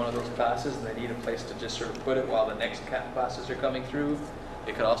for any one of those classes and they need a place to just sort of put it while the next classes are coming through,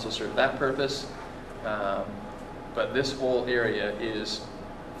 it could also serve that purpose. But this whole area is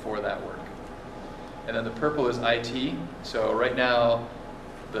for that work. And then the purple is IT. So right now,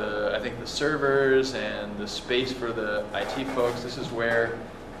 I think the servers and the space for the IT folks, this is where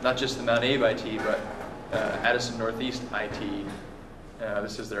not just the MtAbe IT, but Addison Northeast IT,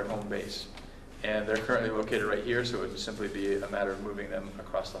 this is their home base. And they're currently located right here, so it would simply be a matter of moving them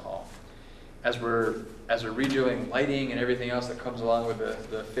across the hall. As we're redoing lighting and everything else that comes along with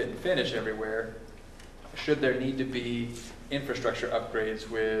the fit and finish everywhere, should there need to be infrastructure upgrades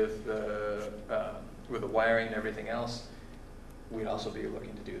with the wiring and everything else, we'd also be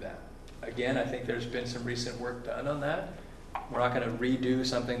looking to do that. Again, I think there's been some recent work done on that. We're not going to redo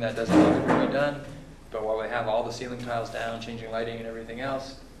something that doesn't need to be done, but while we have all the ceiling tiles down, changing lighting and everything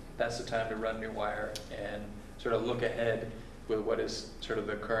else, that's the time to run new wire and sort of look ahead with what is sort of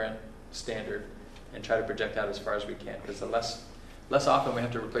the current standard and try to project out as far as we can, because the less often we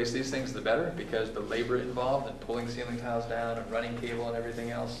have to replace these things, the better, because the labor involved in pulling ceiling tiles down and running cable and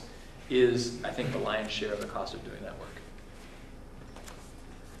everything else is, I think, the lion's share of the cost of doing that work.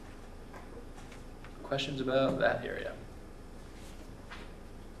 Questions about that area?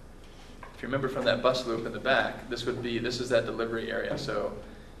 If you remember from that bus loop in the back, this is that delivery area. So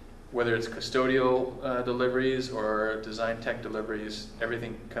whether it's custodial deliveries or design tech deliveries,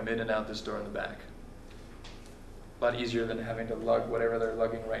 everything come in and out this door in the back. A lot easier than having to lug whatever they're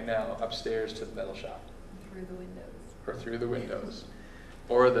lugging right now upstairs to the metal shop. Through the windows. Or through the windows.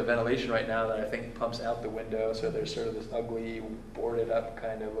 Or the ventilation right now that I think pumps out the window, so there's sort of this ugly, boarded up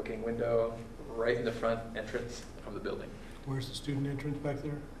kind of looking window right in the front entrance of the building. Where's the student entrance back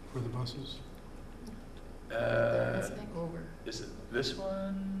there for the buses? Over. Is it this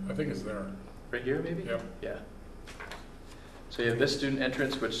one? I think it's there. Right here, maybe? Yeah. Yeah. So you have this student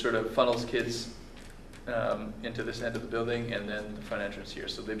entrance, which sort of funnels kids into this end of the building, and then the front entrance here.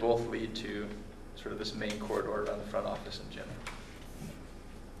 So they both lead to sort of this main corridor around the front office and gym.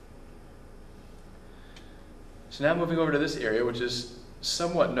 So now moving over to this area, which is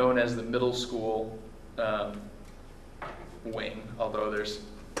somewhat known as the middle school wing, although there's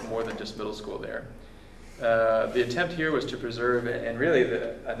more than just middle school there. The attempt here was to preserve, and really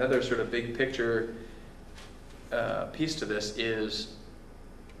another sort of big picture piece to this is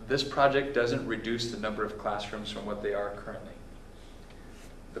this project doesn't reduce the number of classrooms from what they are currently.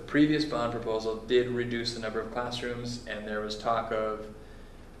 The previous bond proposal did reduce the number of classrooms, and there was talk of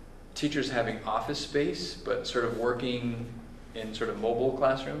teachers having office space, but sort of working in sort of mobile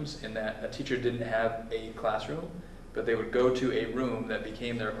classrooms, in that a teacher didn't have a classroom, but they would go to a room that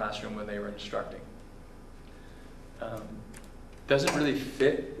became their classroom when they were instructing. Doesn't really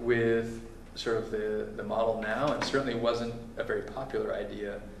fit with sort of the model now, and certainly wasn't a very popular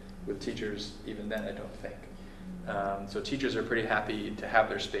idea with teachers even then, I don't think. So teachers are pretty happy to have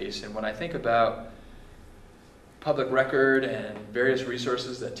their space, and when I think about public record and various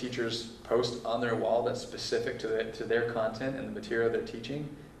resources that teachers post on their wall that's specific to their content and the material they're teaching,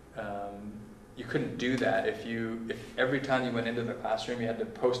 you couldn't do that if every time you went into the classroom you had to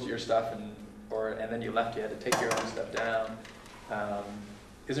post your stuff and then you left, you had to take your own stuff down.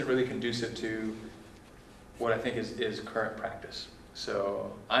 Isn't really conducive to what I think is current practice.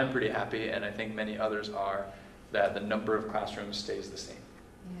 So I'm pretty happy, and I think many others are, that the number of classrooms stays the same.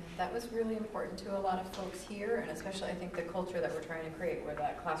 Yeah, that was really important to a lot of folks here, and especially I think the culture that we're trying to create, where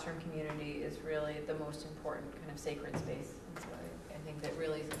that classroom community is really the most important kind of sacred space. And so I think that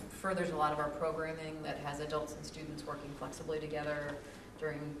really furthers a lot of our programming that has adults and students working flexibly together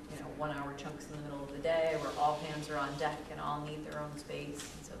during 1 hour chunks in the middle of the day, where all hands are on deck and all need their own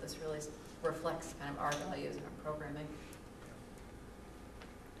space. And so this really reflects kind of our values and our programming.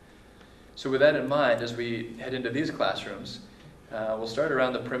 So with that in mind, as we head into these classrooms, we'll start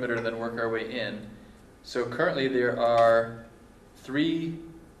around the perimeter and then work our way in. So currently there are 3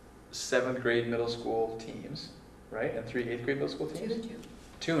 7th grade middle school teams, right? And 3 8th grade middle school teams?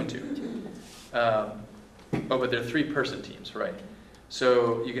 2 and 2. 2 and 2. But they're 3-person teams, right?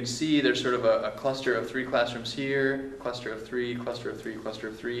 So you can see there's sort of a cluster of 3 classrooms here, cluster of 3, cluster of 3, cluster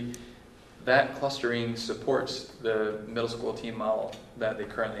of 3. That clustering supports the middle school team model that they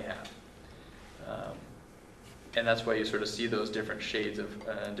currently have. And that's why you sort of see those different shades of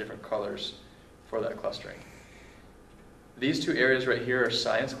different colors for that clustering. These 2 areas right here are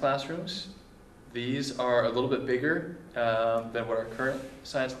science classrooms. These are a little bit bigger than what our current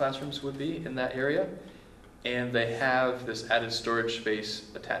science classrooms would be in that area. and they have this added storage space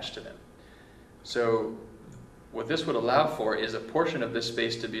attached to them. So what this would allow for is a portion of this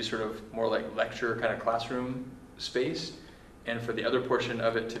space to be sort of more like lecture kind of classroom space, and for the other portion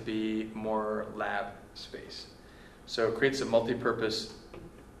of it to be more lab space. So it creates a multi-purpose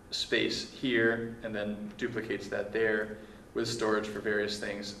space here and then duplicates that there with storage for various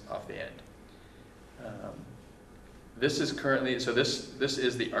things off the end. This is currently, so this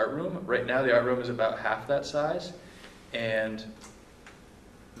is the art room. Right now the art room is about half that size, and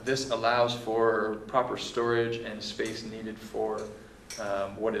this allows for proper storage and space needed for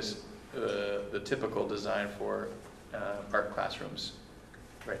what is the typical design for art classrooms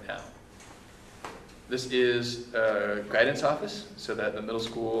right now. This is a guidance office, so that the middle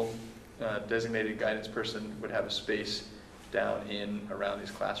school designated guidance person would have a space down in around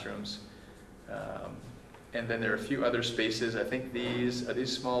these classrooms. And then there are a few other spaces. I think these are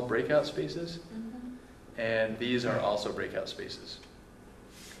these small breakout spaces, and these are also breakout spaces.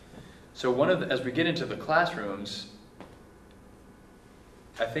 So as we get into the classrooms,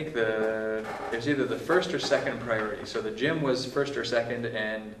 I think it's either the first or second priority. So the gym was first or second,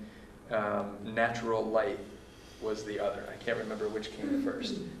 and natural light was the other. I can't remember which came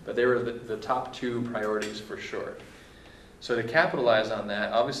first, but they were the top two priorities for sure. So to capitalize on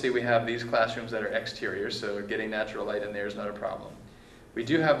that, obviously we have these classrooms that are exterior, so getting natural light in there is not a problem. We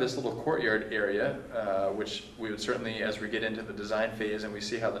do have this little courtyard area, which we would certainly, as we get into the design phase and we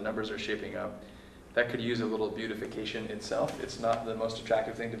see how the numbers are shaping up, that could use a little beautification itself. It's not the most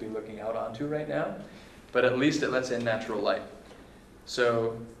attractive thing to be looking out onto right now, but at least it lets in natural light.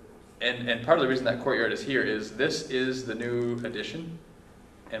 So, and part of the reason that courtyard is here is this is the new addition,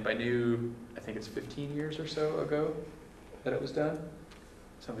 and by new, I think it's 15 years or so ago that it was done.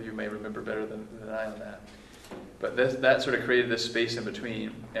 Some of you may remember better than I on that. But that sort of created this space in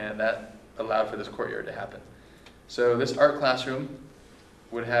between, and that allowed for this courtyard to happen. So this art classroom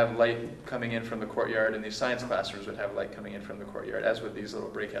would have light coming in from the courtyard, and these science classrooms would have light coming in from the courtyard, as would these little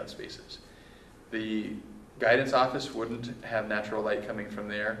breakout spaces. The guidance office wouldn't have natural light coming from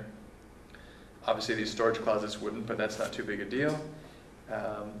there. Obviously these storage closets wouldn't, but that's not too big a deal.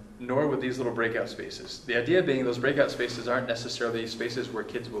 Nor would these little breakout spaces. The idea being those breakout spaces aren't necessarily spaces where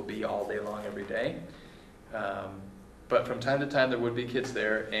kids will be all day long every day. But from time to time there would be kids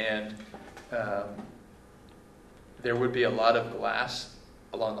there, and there would be a lot of glass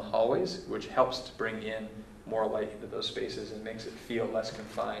along the hallways, which helps to bring in more light into those spaces and makes it feel less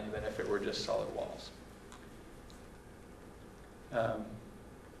confined than if it were just solid walls.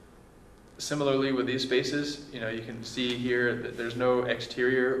 Similarly with these spaces, you can see here that there's no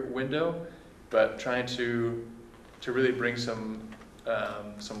exterior window, but trying to really bring some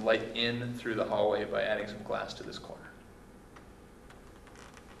light in through the hallway by adding some glass to this corner.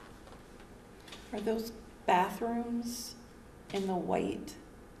 Are those bathrooms in the white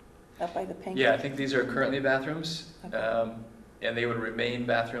up by the pink? Yeah, I think these are currently bathrooms, Okay. and they would remain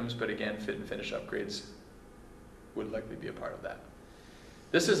bathrooms, but again, fit and finish upgrades would likely be a part of that.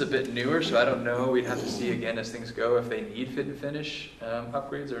 This is a bit newer, so I don't know. We'd have to see again as things go if they need fit and finish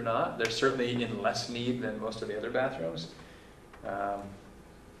upgrades or not. They're certainly in less need than most of the other bathrooms. That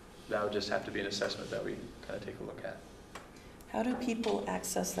would just have to be an assessment that we kind of take a look at. How do people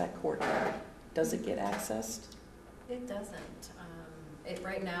access that courtyard? Does it get accessed? It doesn't.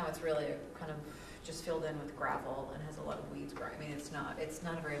 Right now, it's really kind of just filled in with gravel and has a lot of weeds growing. I mean, it's not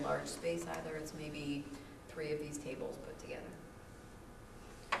a very large space either. It's maybe 3 of these tables put together.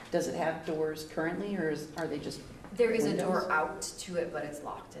 Does it have doors currently, or are they just There is windows? a door out to it, but it's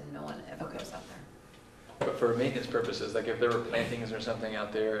locked and no one ever Okay. goes out there. But for maintenance purposes, like if there were plantings or something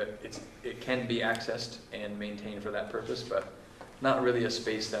out there, it can be accessed and maintained for that purpose, but not really a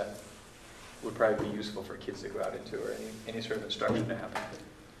space that would probably be useful for kids to go out into or any sort of instruction to happen.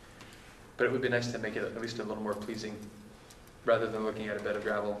 But it would be nice to make it at least a little more pleasing, rather than looking at a bed of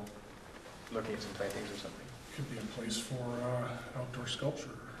gravel, looking at some plantings or something. Could be a place for outdoor sculpture.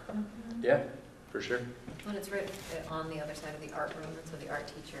 Yeah, for sure. And it's right on the other side of the art room, and so the art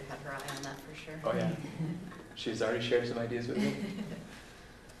teacher had her eye on that for sure. Oh yeah. She's already shared some ideas with me.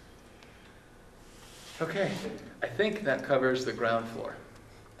 Okay, I think that covers the ground floor.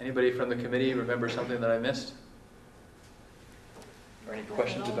 Anybody from the committee remember something that I missed? Or any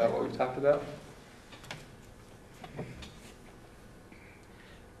questions about what we've talked about?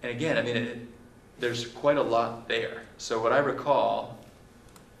 And again, I mean, there's quite a lot there. So what I recall,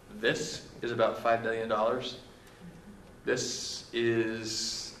 this is about $5 million. This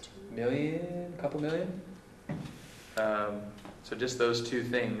is couple million. So just those two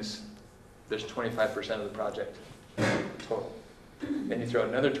things, there's 25% of the project total. Then you throw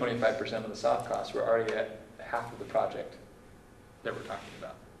another 25% of the soft costs, we're already half of the project that we're talking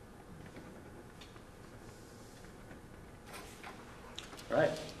about. All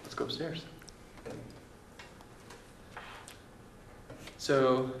right, let's go upstairs.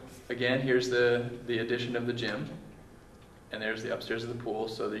 So again, here's the addition of the gym, and there's the upstairs of the pool,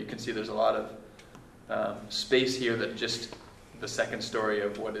 so that you can see there's a lot of space here that just the second story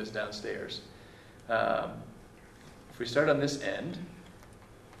of what is downstairs. If we start on this end,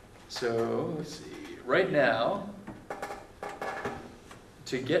 so let's see, right now,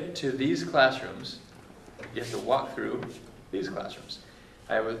 to get to these classrooms, you have to walk through these classrooms.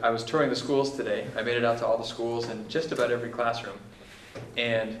 I was touring the schools today. I made it out to all the schools and just about every classroom.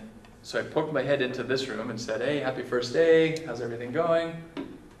 And so I poked my head into this room and said, hey, happy first day, how's everything going?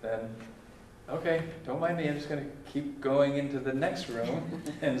 Then, okay, don't mind me, I'm just going to keep going into the next room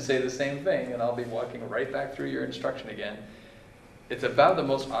and say the same thing, and I'll be walking right back through your instruction again. It's about the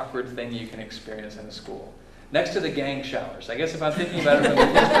most awkward thing you can experience in a school. Next to the gang showers. I guess if I'm thinking about it from a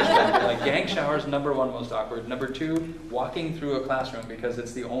kid's perspective, like gang showers, number one most awkward. Number two, walking through a classroom because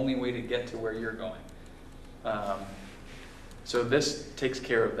it's the only way to get to where you're going. So this takes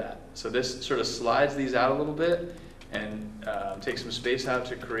care of that. So this sort of slides these out a little bit and takes some space out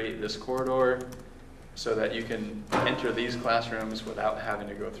to create this corridor so that you can enter these classrooms without having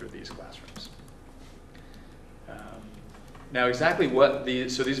to go through these classrooms. Now exactly what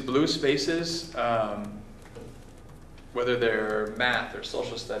these blue spaces, whether they're math or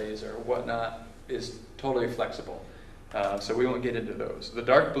social studies or whatnot, is totally flexible. So we won't get into those. The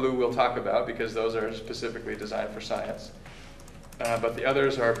dark blue we'll talk about because those are specifically designed for science. But the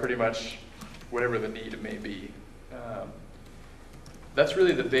others are pretty much whatever the need may be. That's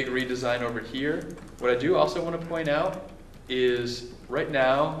really the big redesign over here. What I do also want to point out is right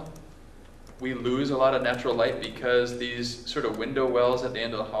now we lose a lot of natural light because these sort of window wells at the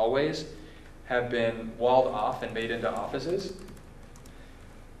end of the hallways have been walled off and made into offices.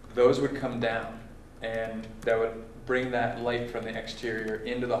 Those would come down and that would bring that light from the exterior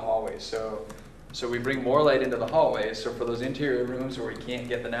into the hallways. So we bring more light into the hallways, so for those interior rooms where we can't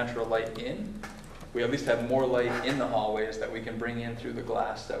get the natural light in, we at least have more light in the hallways that we can bring in through the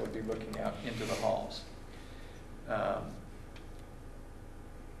glass that would be looking out into the halls.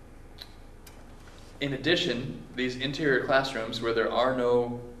 In addition, these interior classrooms where there are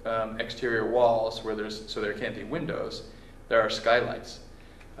no exterior walls, so there can't be windows, there are skylights.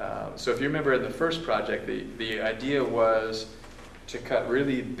 So if you remember in the first project, the idea was to cut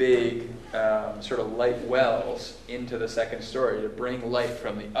really big sort of light wells into the second story to bring light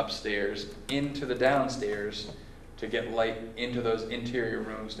from the upstairs into the downstairs to get light into those interior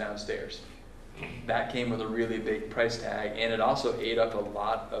rooms downstairs. That came with a really big price tag, and it also ate up a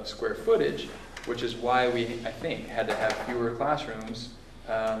lot of square footage, which is why we, I think, had to have fewer classrooms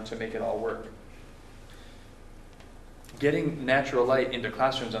to make it all work. Getting natural light into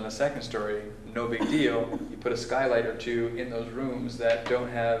classrooms on the second story, no big deal. You put a skylight or two in those rooms that don't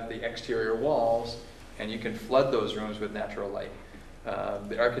have the exterior walls, and you can flood those rooms with natural light.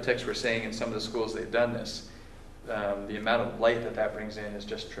 The architects were saying in some of the schools they've done this, the amount of light that brings in is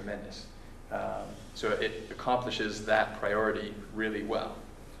just tremendous. So it accomplishes that priority really well.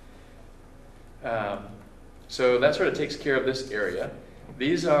 So that sort of takes care of this area.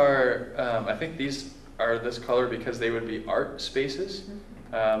 These are, I think these are this color because they would be art spaces.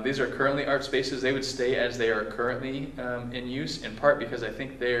 These are currently art spaces. They would stay as they are currently in use, in part because I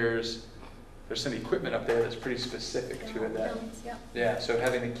think there's some equipment up there that's pretty specific to it. Yeah, so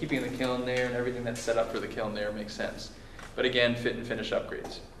keeping the kiln there and everything that's set up for the kiln there makes sense. But again, fit and finish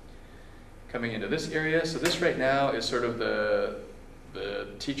upgrades. Coming into this area, so this right now is sort of the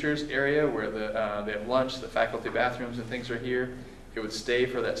teachers area where they have lunch, the faculty bathrooms and things are here. It would stay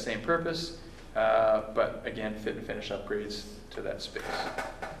for that same purpose, but again, fit and finish upgrades to that space.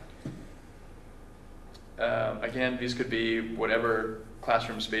 Again, these could be whatever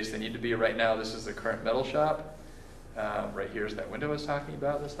classroom space they need to be. Right now, this is the current metal shop. Right here's that window I was talking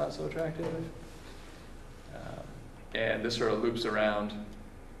about that's not so attractive. And this sort of loops around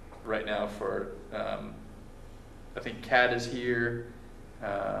right now for, I think CAD is here,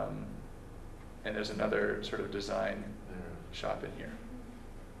 and there's another sort of design shop in here.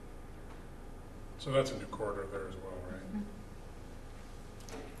 So that's a new corridor there as well, right?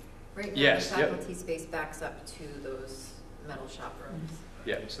 Right now, Yes, the faculty space backs up to those metal shop rooms.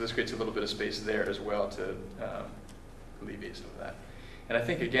 Yeah, so this creates a little bit of space there as well to alleviate some of that. And I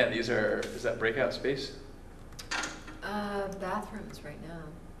think, again, is that breakout space? Bathrooms right now.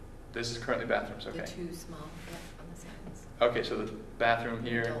 This is currently bathrooms, okay. The two small, on the sides. Okay, so the bathroom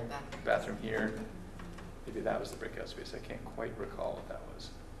here, Adult bathrooms. bathroom here. Maybe that was the breakout space. I can't quite recall what that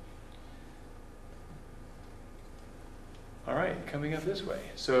was. All right, coming up this way.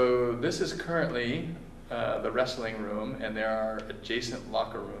 So this is currently the wrestling room, and there are adjacent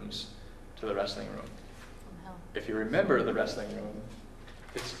locker rooms to the wrestling room. If you remember the wrestling room,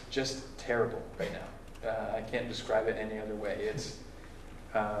 it's just terrible right now. I can't describe it any other way. It's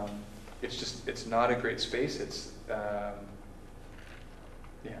not a great space. It's, yeah,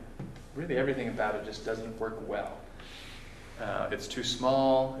 really everything about it just doesn't work well. It's too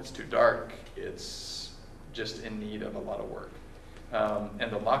small, it's too dark, it's just in need of a lot of work. And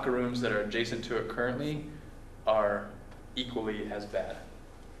the locker rooms that are adjacent to it currently are equally as bad.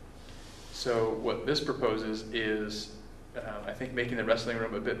 So what this proposes is, I think, making the wrestling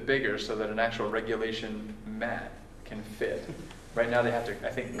room a bit bigger so that an actual regulation mat can fit. Right now they have to,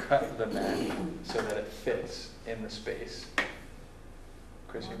 I think, cut the mat so that it fits in the space.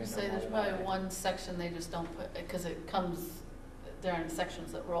 Chris, you may know Say more there's about probably that. one section they just don't put, because it comes, they're in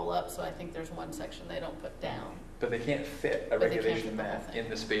sections that roll up, so I think there's one section they don't put down. But they can't fit a But they can't regulation fit the whole mat thing. in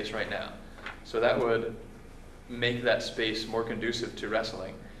the space right now. So that would make that space more conducive to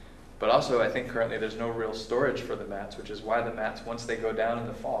wrestling. But also, I think currently there's no real storage for the mats, which is why the mats, once they go down in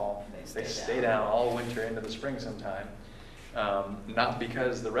the fall, They they stay stay down. down all winter into the spring sometime. Not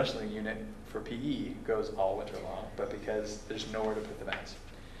because the wrestling unit for PE goes all winter long, but because there's nowhere to put the mats.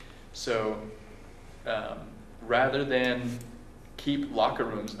 So rather than keep locker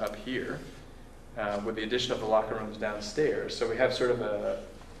rooms up here, with the addition of the locker rooms downstairs, so we have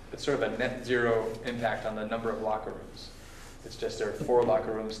it's sort of a net zero impact on the number of locker rooms. It's just there are 4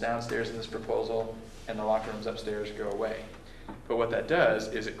 locker rooms downstairs in this proposal, and the locker rooms upstairs go away. But what that does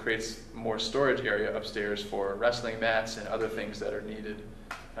is it creates more storage area upstairs for wrestling mats and other things that are needed.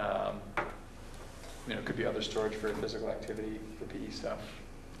 It could be other storage for physical activity, for PE stuff.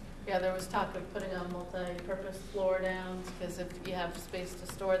 Yeah, there was talk of putting on multi-purpose floor downs, because if you have space to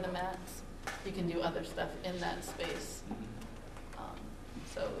store the mats, you can do other stuff in that space.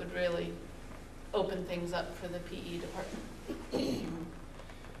 So it would really open things up for the PE department.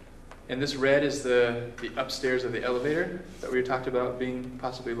 And this red is the upstairs of the elevator that we talked about being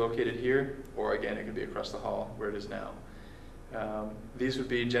possibly located here, or again, it could be across the hall where it is now. These would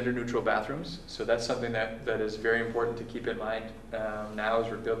be gender-neutral bathrooms, so that's something that is very important to keep in mind now as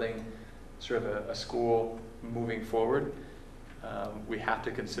we're building sort of a school moving forward. We have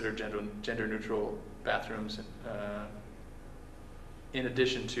to consider gender-neutral bathrooms in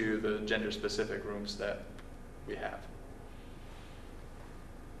addition to the gender-specific rooms that we have.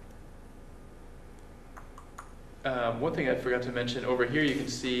 One thing I forgot to mention, over here you can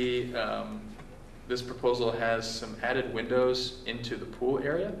see this proposal has some added windows into the pool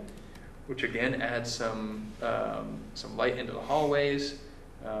area, which again adds some light into the hallways,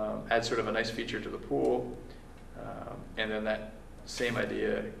 adds sort of a nice feature to the pool, and then that same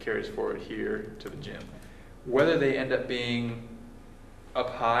idea carries forward here to the gym. Whether they end up being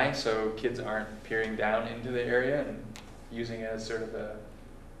up high so kids aren't peering down into the area and using it as sort of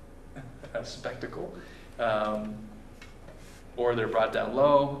a spectacle, or they're brought down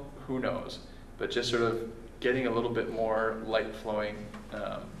low, who knows? But just sort of getting a little bit more light flowing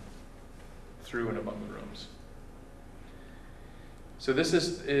through and among the rooms. So this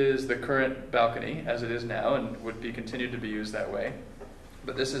is the current balcony as it is now and would be continued to be used that way.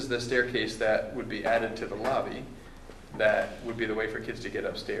 But this is the staircase that would be added to the lobby that would be the way for kids to get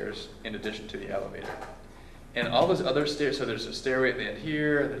upstairs in addition to the elevator. And all those other stairs, so there's a stairway at the end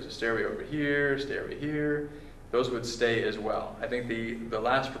here, there's a stairway over here, stairway here, those would stay as well. I think the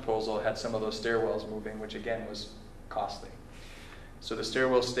last proposal had some of those stairwells moving, which again was costly. So the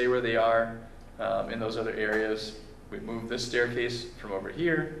stairwells stay where they are in those other areas. We move this staircase from over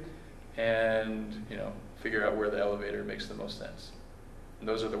here and figure out where the elevator makes the most sense. And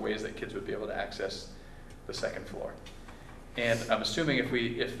those are the ways that kids would be able to access the second floor. And I'm assuming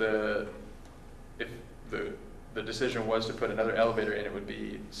if the decision was to put another elevator in, it would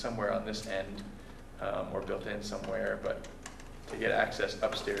be somewhere on this end or built in somewhere, but to get access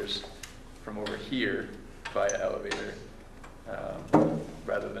upstairs from over here via elevator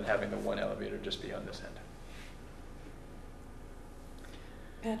rather than having the one elevator just be on this end.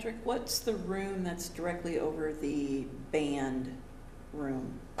 Patrick, what's the room that's directly over the band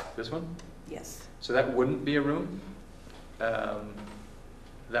room? This one? Yes. So that wouldn't be a room.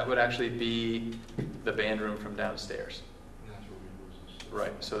 That would actually be the band room from downstairs. That's where we lose this.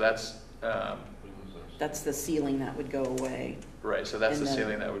 Right, so that's That's the ceiling that would go away. right. So that's And the the-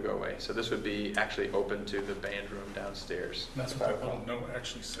 ceiling that would go away. So this would be actually open to the band room downstairs. That's what that little note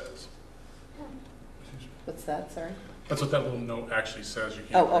actually says. What's that, sorry? That's what that little note actually says. You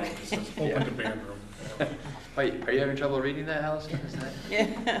Oh, can't read. okay. It says Yeah. open to band room. Wait, are you having trouble reading that, Allison? Is that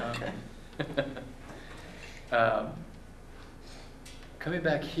Yeah. okay? coming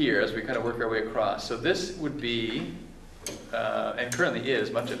back here as we kind of work our way across. So this would be, and currently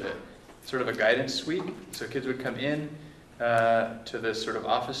is much of it, sort of a guidance suite. So kids would come in to this sort of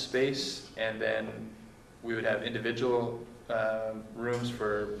office space, and then we would have individual rooms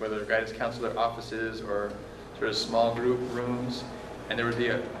for whether guidance counselor offices or sort of small group rooms. And there would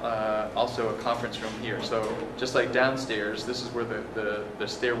be also a conference room here. So just like downstairs, this is where the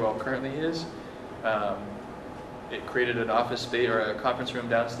stairwell currently is. It created an office space or a conference room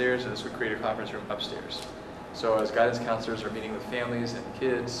downstairs, and this would create a conference room upstairs. So as guidance counselors are meeting with families and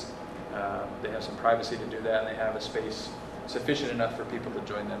kids, they have some privacy to do that, and they have a space sufficient enough for people to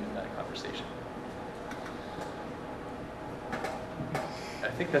join them in that conversation. I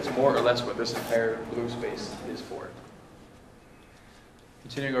think that's more or less what this entire blue space is for.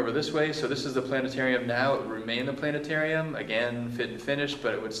 Continuing over this way, so this is the planetarium now. It would remain the planetarium, again, fit and finished,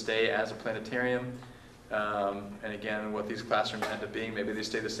 but it would stay as a planetarium. And again, what these classrooms end up being, maybe they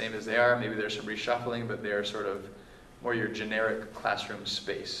stay the same as they are, maybe there's some reshuffling, but they're sort of more your generic classroom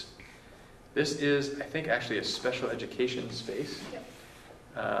space. This is, I think, actually a special education space.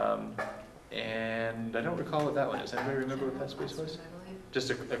 And I don't recall what that one is. Anybody remember what that space was?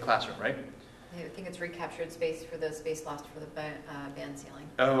 Just a classroom, right? I think it's recaptured space for the space lost for the band ceiling.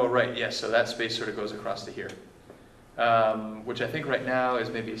 Oh, right, yes. So that space sort of goes across to here. Which I think right now is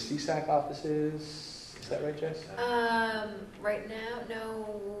maybe CSAC offices. Is that right, Jess? Right now,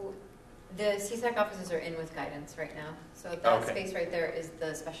 no. The CSAC offices are in with guidance right now. So that space right there is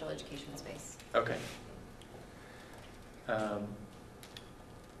the special education space. Okay.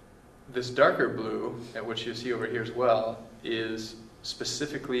 This darker blue, which you see over here as well, is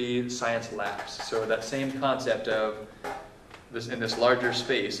specifically science labs. So that same concept of this in this larger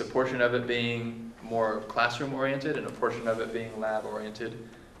space, a portion of it being more classroom oriented and a portion of it being lab oriented.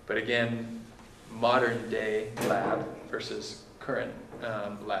 But again, modern day lab versus current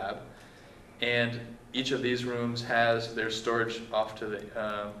lab. And each of these rooms has their storage off to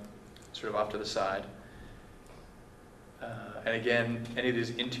the sort of off to the side. And again, any of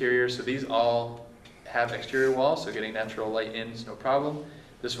these interiors, so these all have exterior walls, so getting natural light in is no problem.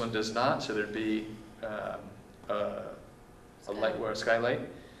 This one does not, so there'd be a light or a skylight.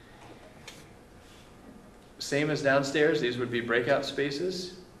 Same as downstairs, these would be breakout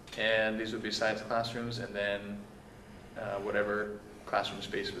spaces, and these would be science classrooms, and then whatever classroom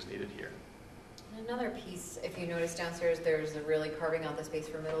space was needed here. Another piece, if you notice downstairs, there's a really carving out the space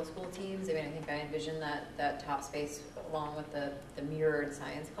for middle school teams. I mean, I think I envisioned that top space along with the mirrored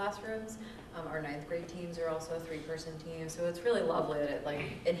science classrooms. Our 9th grade teams are also a 3-person team, so it's really lovely that it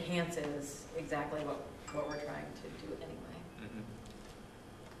like enhances exactly what we're trying to do anyway. Mm-hmm.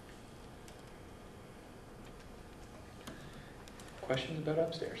 Questions about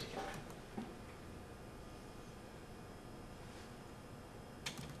upstairs?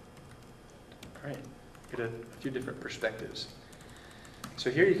 All right, get a few different perspectives. So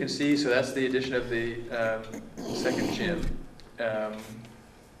here you can see, so that's the addition of the second gym.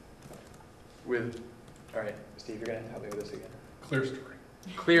 All right, Steve, you're going to have to help me with this again. Clear story.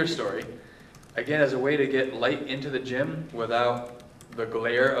 Clear story. Again, as a way to get light into the gym without the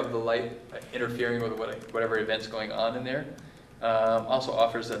glare of the light interfering with whatever event's going on in there. Also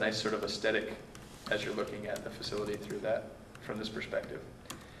offers a nice sort of aesthetic as you're looking at the facility through that, from this perspective.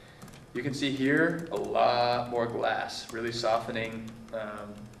 You can see here a lot more glass, really softening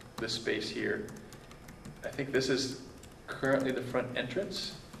this space here. I think this is currently the front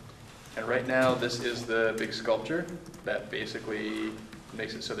entrance. And right now this is the big sculpture that basically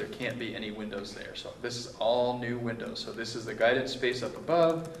makes it so there can't be any windows there. So this is all new windows. So this is the guidance space up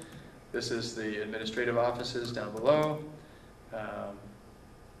above. This is the administrative offices down below.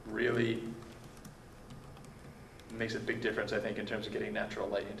 Really makes a big difference, I think, in terms of getting natural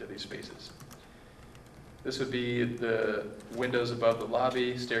light into these spaces. This would be the windows above the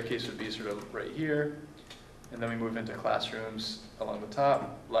lobby. Staircase would be sort of right here. And then we move into classrooms along the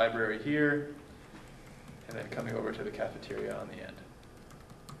top, library here, and then coming over to the cafeteria on the end.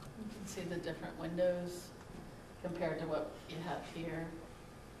 You can see the different windows compared to what you have here.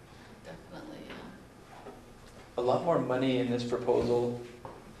 Definitely. A lot more money in this proposal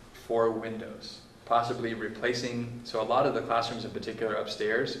for windows, possibly replacing, so a lot of the classrooms in particular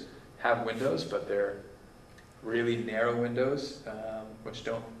upstairs have windows, but they're really narrow windows, which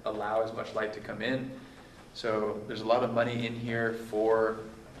don't allow as much light to come in. So there's a lot of money in here for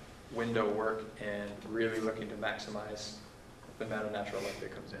window work and really looking to maximize the amount of natural light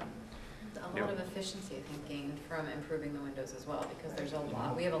that comes in. A lot of efficiency, I think, gained from improving the windows as well, because there's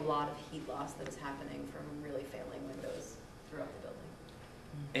we have a lot of heat loss that is happening from really failing windows throughout the building.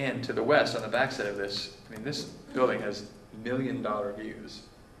 And to the west, on the backside of this, I mean, this building has $1 million views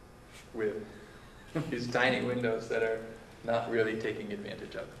with these tiny windows that are not really taking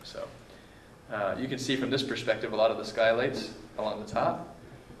advantage of them. So you can see from this perspective a lot of the skylights along the top,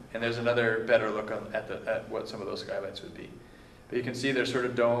 and there's another better look at what some of those skylights would be. But you can see they're sort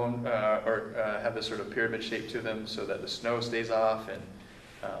of domed or have this sort of pyramid shape to them so that the snow stays off and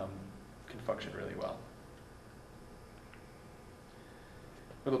can function really well.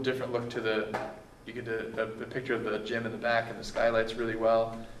 A little different look to you get the picture of the gym in the back and the skylights really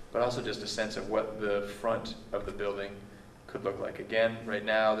well, but also just a sense of what the front of the building could look like. Again, right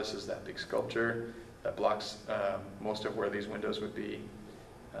now, this is that big sculpture that blocks most of where these windows would be.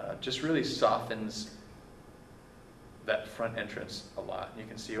 Just really softens that front entrance a lot. You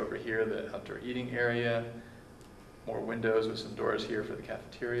can see over here the outdoor eating area, more windows with some doors here for the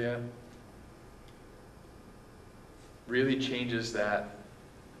cafeteria. Really changes that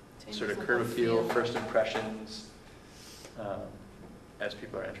sort of curb appeal, first impressions as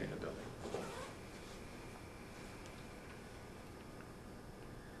people are entering the building.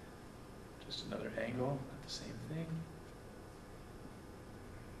 Just another angle, the same thing.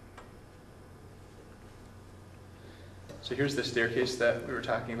 So here's the staircase that we were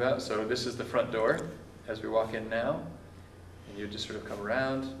talking about. So this is the front door as we walk in now. And you just sort of come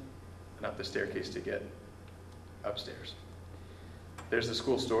around and up the staircase to get upstairs. There's the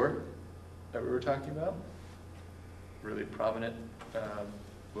school store that we were talking about. Really prominent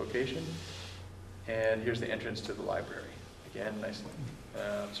location. And here's the entrance to the library. Again, nice,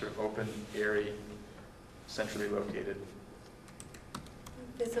 sort of open, airy, centrally located.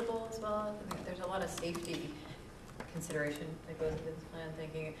 Visible as well. I think there's a lot of safety consideration that goes into this plan,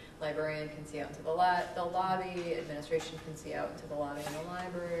 thinking librarian can see out into the lobby, administration can see out into the lobby and the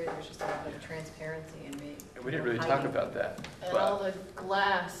library. There's just a lot of transparency and we didn't really talk about that. And all the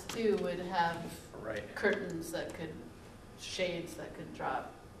glass too would have right. curtains that could, shades that could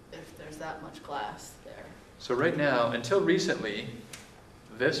drop if there's that much glass there. So right now, until recently,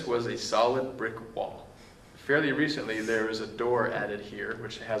 this was a solid brick wall. Fairly recently, there was a door added here,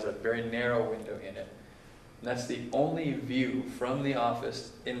 which has a very narrow window in it. And that's the only view from the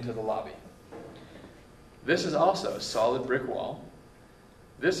office into the lobby. This is also a solid brick wall.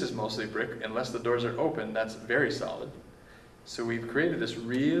 This is mostly brick, unless the doors are open, that's very solid. So we've created this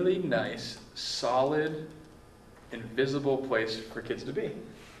really nice, solid, invisible place for kids to be.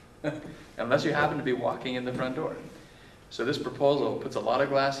 Unless you happen to be walking in the front door. So this proposal puts a lot of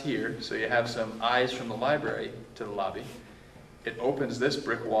glass here, so you have some eyes from the library to the lobby. It opens this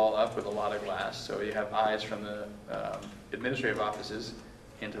brick wall up with a lot of glass, so you have eyes from the administrative offices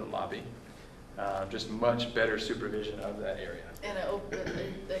into the lobby. Just much better supervision of that area. And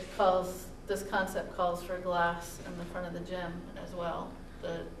this concept calls for glass in the front of the gym as well,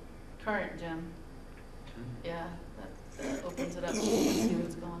 the current gym. Yeah, that opens it up so you can see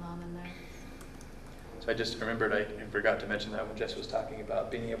what's going on in there. So I just remembered I forgot to mention that when Jess was talking about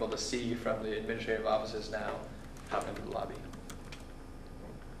being able to see from the administrative offices now out into the lobby.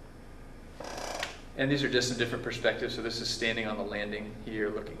 And these are just some different perspectives. So this is standing on the landing here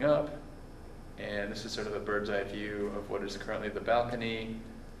looking up. And this is sort of a bird's eye view of what is currently the balcony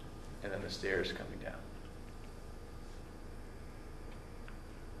and then the stairs coming down.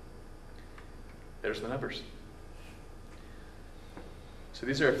 There's the numbers. So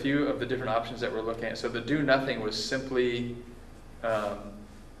these are a few of the different options that we're looking at. So the do nothing was simply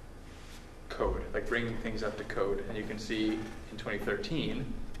code, like bringing things up to code. And you can see in 2013,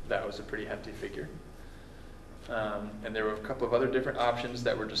 that was a pretty hefty figure. And there were a couple of other different options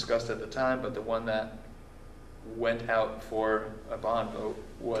that were discussed at the time, but the one that went out for a bond vote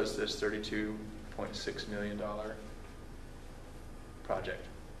was this $32.6 million project.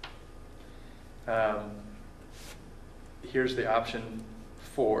 Here's the option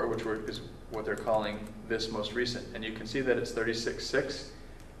 4, which is what they're calling this most recent. And you can see that it's 36.6,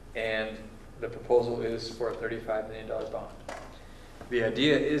 and the proposal is for a $35 million bond. The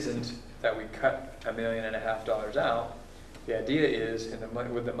idea isn't that we cut $1.5 million out. The idea is,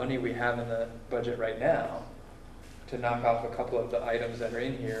 with the money we have in the budget right now, to knock off a couple of the items that are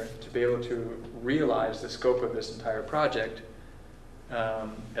in here to be able to realize the scope of this entire project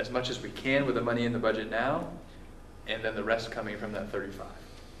as much as we can with the money in the budget now, and then the rest coming from that 35.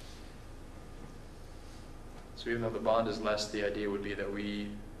 So even though the bond is less, the idea would be that we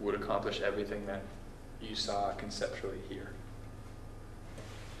would accomplish everything that you saw conceptually here.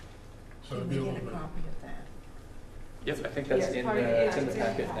 So it'd Can be a we little get a bit. copy of that? Yep, I think that's Yeah, it's in the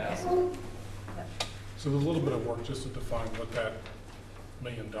packet now. So there's a little bit of work just to define what that $1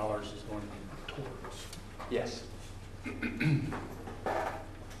 million is going to be towards. Yes.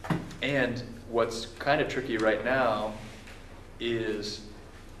 And what's kind of tricky right now is,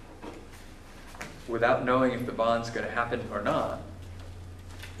 without knowing if the bond's going to happen or not,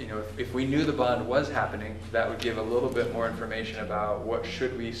 you know, if we knew the bond was happening, that would give a little bit more information about what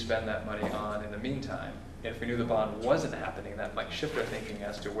should we spend that money on in the meantime. And if we knew the bond wasn't happening, that might shift our thinking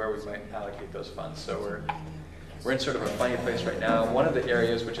as to where we might allocate those funds. So we're in sort of a funny place right now. One of the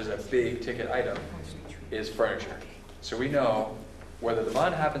areas which is a big ticket item is furniture. So we know whether the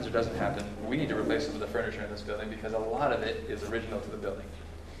bond happens or doesn't happen, we need to replace some of the furniture in this building because a lot of it is original to the building.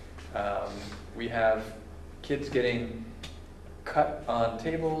 We have kids getting cut on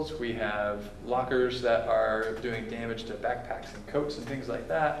tables. We have lockers that are doing damage to backpacks and coats and things like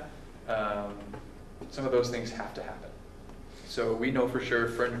that. Some of those things have to happen. So we know for sure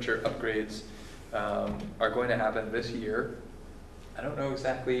furniture upgrades are going to happen this year. I don't know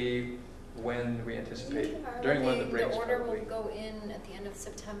exactly when we anticipate, during one of the breaks The order probably. will go in at the end of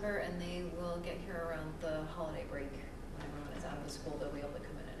September, and they will get here around the holiday break. When everyone is out of the school, they'll be able to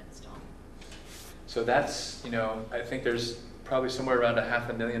come in and install. So that's, you know, I think there's probably somewhere around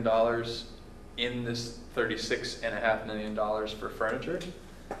 $500,000 in this $36.5 million for furniture.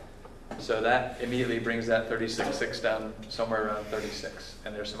 So that immediately brings that 36.6 down somewhere around 36.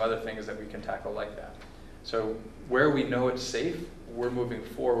 And there's some other things that we can tackle like that. So where we know it's safe, we're moving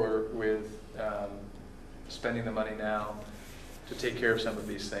forward with spending the money now to take care of some of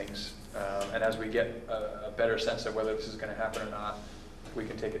these things. And as we get a better sense of whether this is going to happen or not, we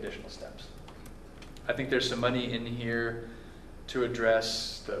can take additional steps. I think there's some money in here to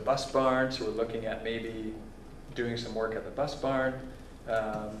address the bus barn, so we're looking at maybe doing some work at the bus barn,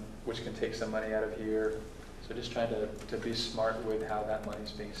 which can take some money out of here. So just trying to be smart with how that money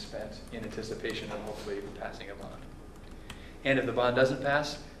is being spent in anticipation of hopefully passing a bond. And if the bond doesn't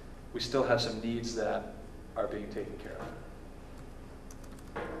pass, we still have some needs that are being taken care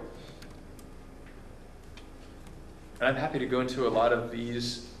of. And I'm happy to go into a lot of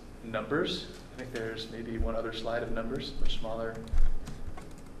these numbers. I think there's maybe one other slide of numbers, much smaller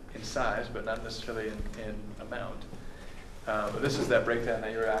in size, but not necessarily in amount. But this is that breakdown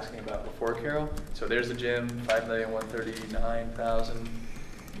that you were asking about before, Carol. So there's the gym,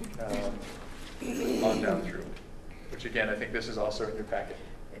 $5,139,000 on down through. Which again, I think this is also in your packet.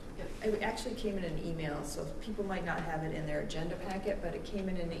 It actually came in an email, so people might not have it in their agenda packet, but it came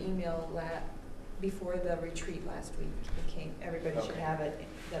in an email before the retreat last week. Everybody should have it,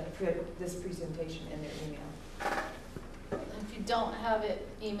 this presentation in their email. If you don't have it,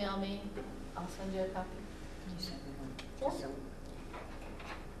 email me. I'll send you a copy. Can you send me one? Yeah.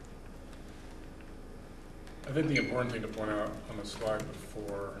 I think the important thing to point out on the slide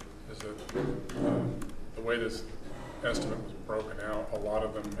before is that the way this estimate was broken out, a lot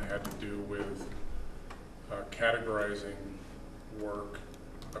of them had to do with categorizing work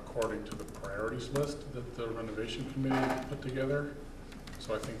according to the priorities list that the renovation committee put together.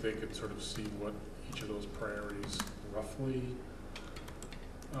 So I think they could sort of see what each of those priorities roughly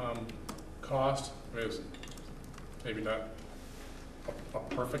cost. I mean, it's maybe not a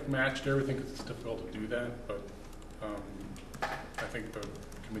perfect match to everything because it's difficult to do that, but I think the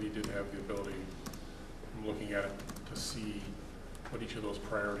committee did have the ability, from looking at it, to see what each of those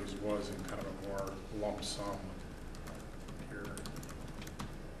priorities was in kind of a more lump sum here.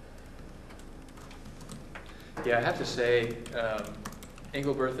 Yeah, I have to say,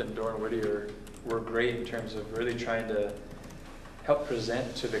 Engelberth and Dorn Whittier were great in terms of really trying to help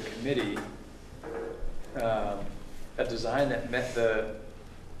present to the committee a design that met the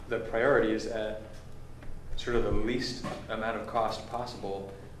priorities at sort of the least amount of cost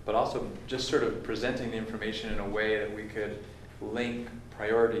possible, but also just sort of presenting the information in a way that we could link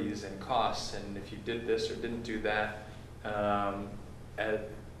priorities and costs, and if you did this or didn't do that,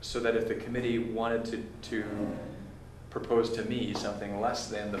 so that if the committee wanted to propose to me something less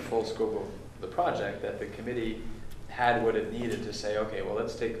than the full scope of the project, that the committee had what it needed to say, okay, well,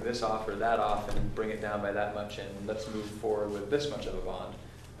 let's take this off or that off and bring it down by that much, and let's move forward with this much of a bond.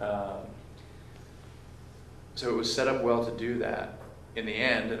 So it was set up well to do that. In the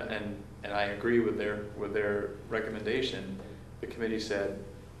end, and I agree with their recommendation, the committee said,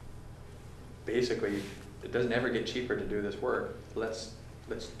 basically, it doesn't ever get cheaper to do this work. Let's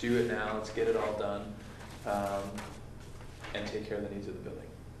do it now. Let's get it all done, and take care of the needs of the building.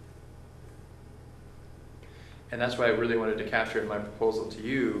 And that's why I really wanted to capture in my proposal to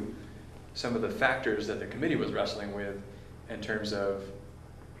you some of the factors that the committee was wrestling with in terms of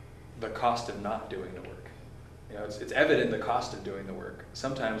the cost of not doing the work. You know, it's evident the cost of doing the work.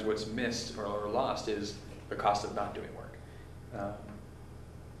 Sometimes what's missed or lost is the cost of not doing work.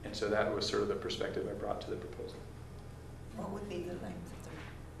 And so that was sort of the perspective I brought to the proposal. What would be the length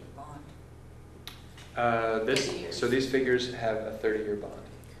of bond? So these figures have a 30-year bond.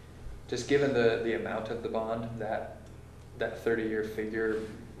 Just given the amount of the bond, that 30-year figure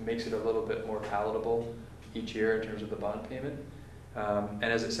makes it a little bit more palatable each year in terms of the bond payment. And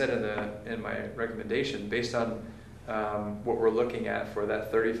as it said in my recommendation, based on what we're looking at for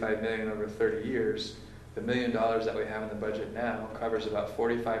that $35 million over 30 years, the $1 million that we have in the budget now covers about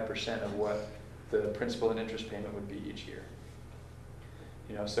 45% of what the principal and interest payment would be each year.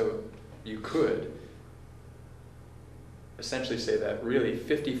 So you could essentially say that really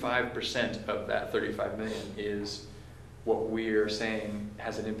 55% of that 35 million is what we're saying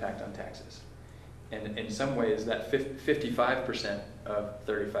has an impact on taxes. And in some ways, that 55% of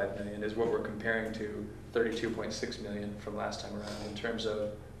 35 million is what we're comparing to 32.6 million from last time around in terms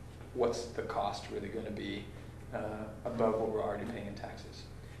of what's the cost really going to be above what we're already paying in taxes.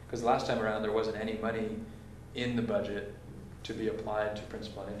 Because last time around, there wasn't any money in the budget to be applied to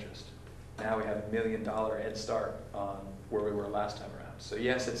principal and interest. Now we have $1 million head start on where we were last time around. So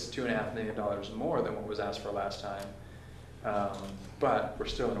yes, it's $2.5 million more than what was asked for last time, but we're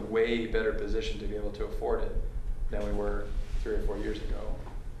still in a way better position to be able to afford it than we were 3 or 4 years ago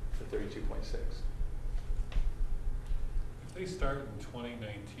for 32.6. If they start in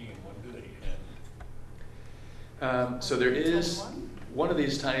 2019, when do they end? So there is one of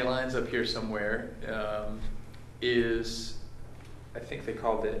these tiny lines up here somewhere is, I think they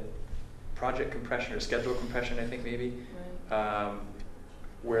called it project compression or schedule compression, I think maybe, Right.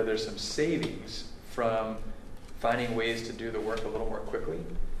 where there's some savings from finding ways to do the work a little more quickly.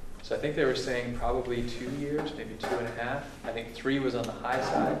 So I think they were saying probably 2 years, maybe 2.5. I think 3 was on the high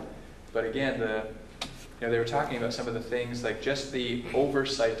side. But again, they were talking about some of the things like just the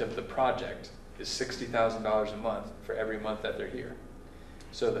oversight of the project is $60,000 a month for every month that they're here.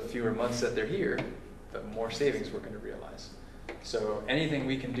 So the fewer months that they're here, the more savings we're going to realize. So anything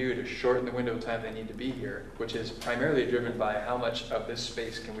we can do to shorten the window of time they need to be here, which is primarily driven by how much of this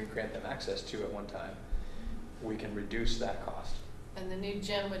space can we grant them access to at one time, we can reduce that cost. And the new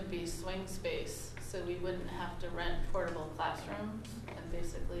gym would be swing space, so we wouldn't have to rent portable classrooms and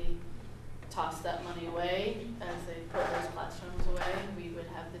basically toss that money away as they put those classrooms away. We would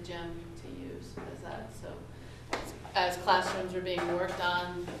have the gym to use as that. So as classrooms are being worked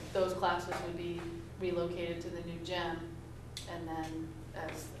on, those classes would be relocated to the new gym, and then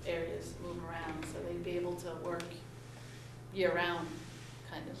as areas move around, so they'd be able to work year-round,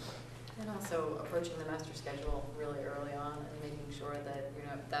 kind of. And also approaching the master schedule really early on and making sure that,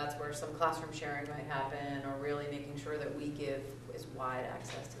 that's where some classroom sharing might happen, or really making sure that we give as wide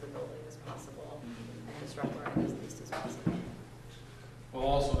access to the building as possible and disrupt learning as least as possible. Well,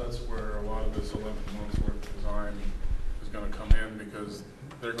 also that's where a lot of this 11 months worth of design is going to come in, because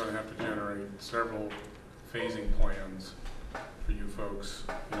they're going to have to generate several phasing plans for you folks,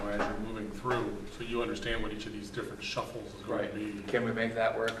 as you're moving through, so you understand what each of these different shuffles is going to be. Can we make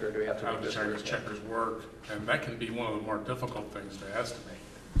that work, or do we have to How make do this the work? checkers work? And that can be one of the more difficult things to estimate,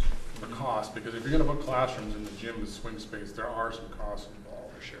 the cost, because if you're going to put classrooms in the gym as swing space, there are some costs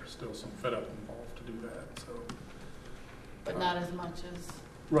involved. For sure. Still some fit up involved to do that. So, But not as much as.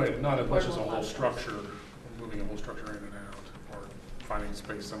 right, not as much as a portable whole classrooms. structure, moving a whole structure in and out, or finding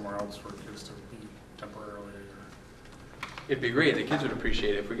space somewhere else for kids to be temporarily. It'd be great. The kids would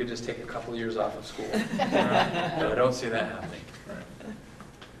appreciate it if we could just take a couple years off of school. But I don't see that happening.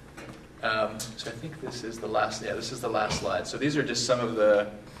 So I think this is the last. Yeah, this is the last slide. So these are just some of the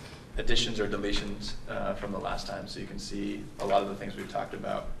additions or deletions from the last time. So you can see a lot of the things we've talked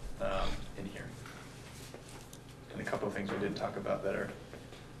about in here, and a couple of things we didn't talk about that are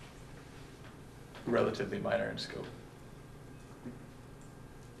relatively minor in scope.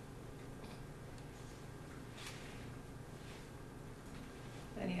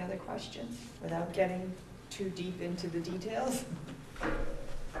 Any other questions without getting too deep into the details?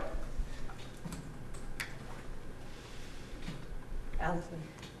 Allison?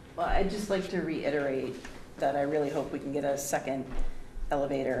 Well, I'd just like to reiterate that I really hope we can get a second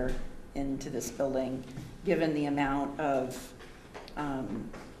elevator into this building, given the amount of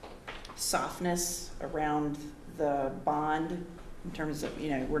softness around the bond in terms of,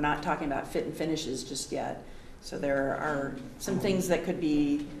 we're not talking about fit and finishes just yet. So there are some things that could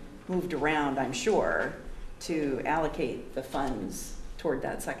be moved around, I'm sure, to allocate the funds toward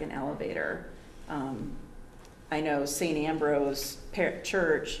that second elevator. I know St. Ambrose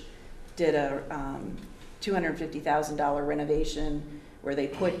Church did a $250,000 renovation where they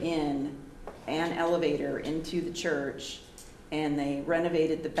put in an elevator into the church, and they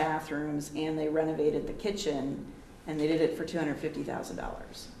renovated the bathrooms and they renovated the kitchen, and they did it for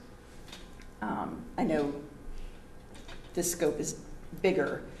 $250,000. I know this scope is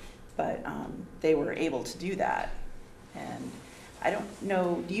bigger, but they were able to do that. And I don't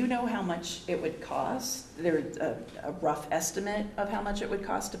know, do you know how much it would cost? There's a rough estimate of how much it would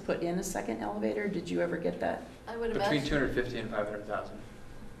cost to put in a second elevator? Did you ever get that? I would Between imagine. 250 and 500,000.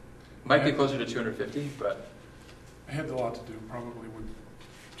 Might be closer to 250, but I had a lot to do, probably with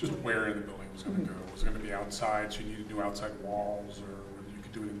just where in the building was going to go. Was it going to be outside, so you needed new outside walls, or whether you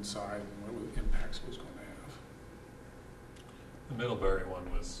could do it inside, and what impacts it was going to have. The Middlebury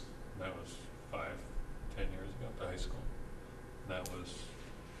one was, that was 5-10 years ago at the high school. That was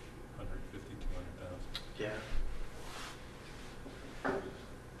 150, 200,000. yeah.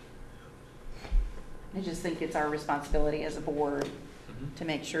 I just think it's our responsibility as a board Mhm. to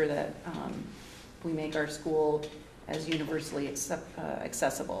make sure that we make our school as universally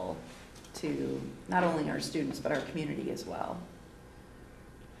accessible to not only our students, but our community as well.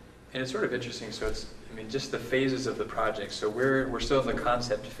 And it's sort of interesting, so it's, I mean, just the phases of the project. So we're still in the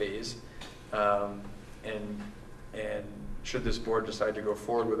concept phase, and should this board decide to go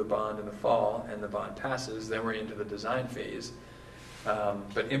forward with a bond in the fall and the bond passes, then we're into the design phase.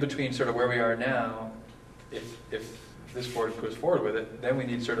 But in between sort of where we are now, if this board goes forward with it, then we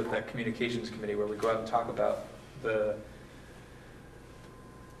need sort of that communications committee where we go out and talk about the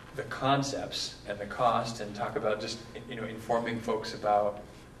concepts and the cost, and talk about just, you know, informing folks about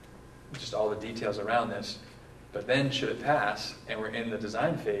just all the details around this. But then should it pass and we're in the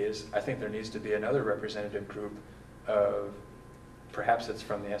design phase, I think there needs to be another representative group of, perhaps it's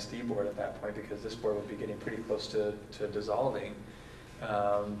from the SD board at that point, because this board will be getting pretty close to dissolving.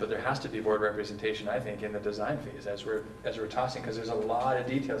 But there has to be board representation, I think, in the design phase as we're tossing, because there's a lot of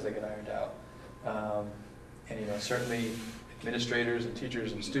details that get ironed out. And you know, certainly administrators and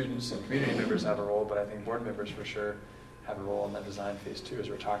teachers and students and community members have a role, but I think board members for sure have a role in that design phase too, as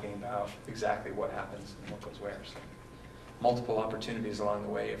we're talking about exactly what happens and what goes where. So multiple opportunities along the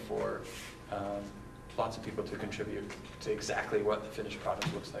way for lots of people to contribute to exactly what the finished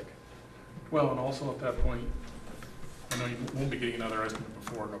product looks like. Well, and also at that point, I know you won't be getting another estimate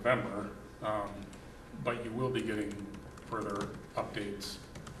before November, but you will be getting further updates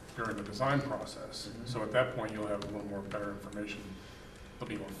during the design process. So at that point, you'll have a little more better information. You'll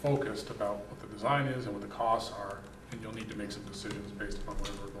be more focused about what the design is and what the costs are, and you'll need to make some decisions based upon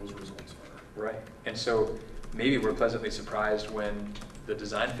whatever those results are. Right. And so maybe we're pleasantly surprised when the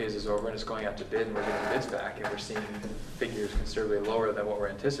design phase is over and it's going out to bid and we're getting bids back and we're seeing figures considerably lower than what were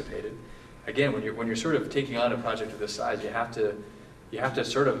anticipated. Again, when you're sort of taking on a project of this size, you have to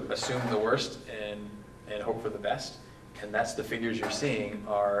sort of assume the worst and hope for the best. And that's the figures you're seeing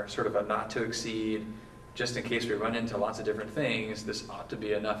are sort of a not to exceed, just in case we run into lots of different things, this ought to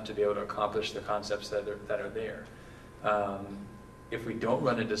be enough to be able to accomplish the concepts that are there. If we don't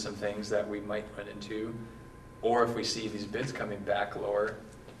run into some things that we might run into, or if we see these bids coming back lower,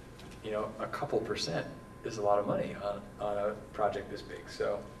 you know, a couple % is a lot of money on a project this big.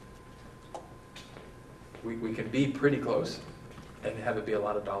 So we can be pretty close and have it be a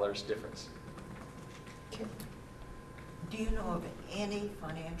lot of dollars difference. Do you know of any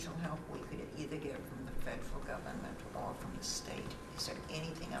financial help we could either get from the federal government or from the state? Is there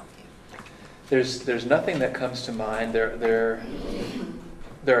anything out there? There's nothing that comes to mind. There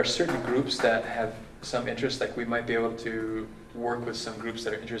are certain groups that have some interest, like we might be able to work with some groups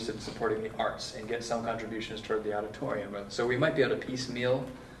that are interested in supporting the arts and get some contributions toward the auditorium. So we might be able to piecemeal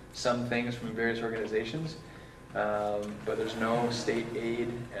some things from various organizations, but there's no state aid,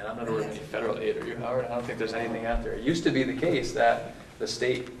 and I'm not aware of any federal aid. Are you, Howard? I don't think there's anything out there. It used to be the case that the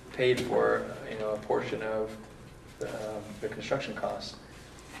state paid for, you know, a portion of the construction costs,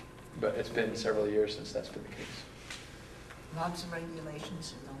 but it's been several years since that's been the case. Lots of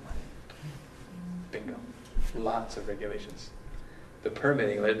regulations and no money. Bingo. Lots of regulations. The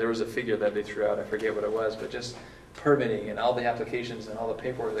permitting, there was a figure that they threw out, I forget what it was, but just permitting and all the applications and all the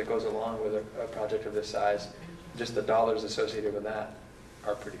paperwork that goes along with a project of this size, just the dollars associated with that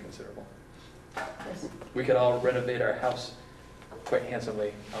are pretty considerable. We could all renovate our house quite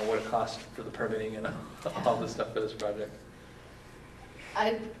handsomely on what it costs for the permitting and all the stuff for this project.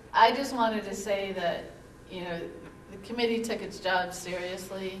 I just wanted to say that, you know, the committee took its job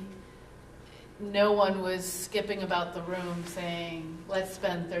seriously. No one was skipping about the room saying, let's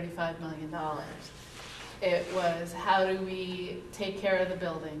spend $35 million. It was, how do we take care of the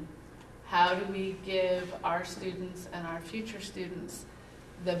building? How do we give our students and our future students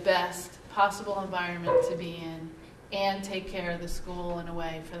the best possible environment to be in and take care of the school in a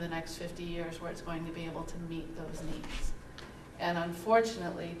way for the next 50 years where it's going to be able to meet those needs? And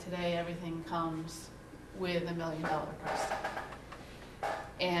unfortunately, today everything comes with $1 million price tag.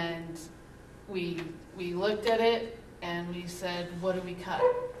 And we looked at it and we said, what do we cut?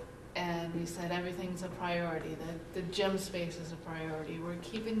 and we said everything's a priority, that the gym space is a priority. We're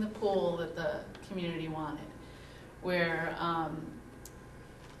keeping the pool that the community wanted. We're,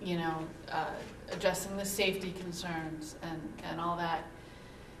 addressing the safety concerns and all that.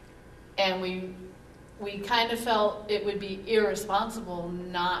 And we kind of felt it would be irresponsible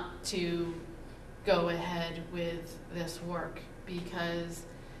not to go ahead with this work because,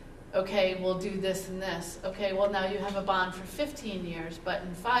 okay, we'll do this and this. Okay, well now you have a bond for 15 years, but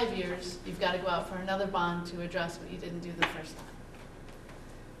in 5 years, you've got to go out for another bond to address what you didn't do the first time.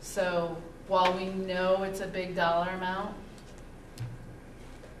 So while we know it's a big dollar amount,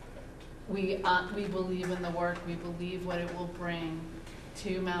 we believe in the work, we believe what it will bring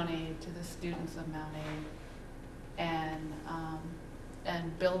to MtAbe, to the students of MtAbe,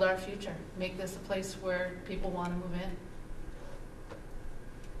 and build our future. Make this a place where people want to move in.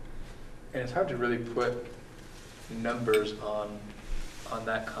 And it's hard to really put numbers on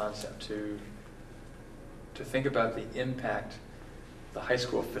that concept, to think about the impact the high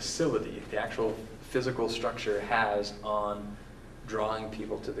school facility, the actual physical structure, has on drawing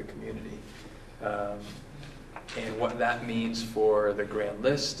people to the community. And what that means for the grand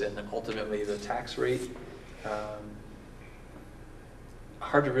list and ultimately the tax rate.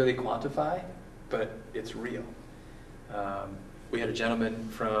 Hard to really quantify, but it's real. We had a gentleman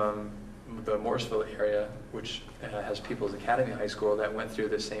from the Morrisville area, which has People's Academy High School, that went through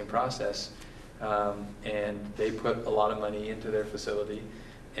the same process. And they put a lot of money into their facility,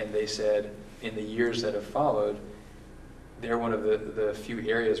 and they said in the years that have followed, they're one of the few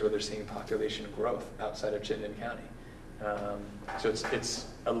areas where they're seeing population growth outside of Chittenden County. So it's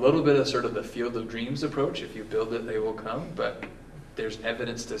a little bit of sort of the field of dreams approach. If you build it, they will come, but there's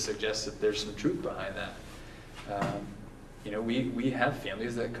evidence to suggest that there's some truth behind that. We have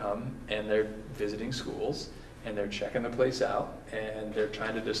families that come and they're visiting schools and they're checking the place out and they're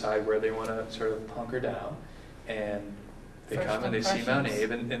trying to decide where they want to sort of hunker down, and they First come and they see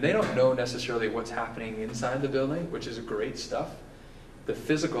impressions. MtAbe, and they don't know necessarily what's happening inside the building, which is great stuff. The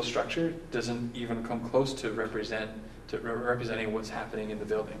physical structure doesn't even come close to representing what's happening in the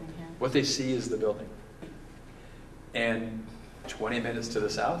building. What they see is the building. And 20 minutes to the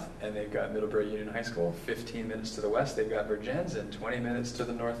south, and they've got Middlebury Union High School. 15 minutes to the west, they've got Virgins, and 20 minutes to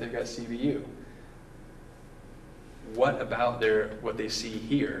the north, they've got CVU. What about what they see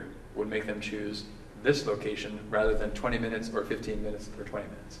here would make them choose this location rather than 20 minutes or 15 minutes or 20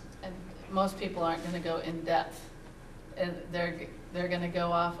 minutes? And most people aren't going to go in depth. And they're going to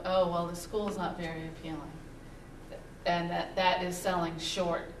go off, oh, well, the school's not very appealing. And that is selling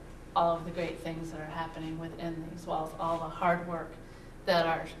short all of the great things that are happening within these walls, all the hard work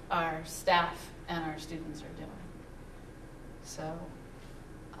that our staff and our students are doing. So.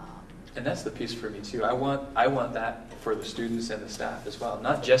 And that's the piece for me too. I want that for the students and the staff as well,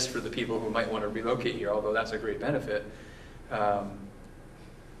 not just for the people who might want to relocate here, although that's a great benefit. But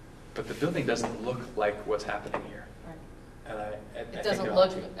the building doesn't look like what's happening here. Right. And it doesn't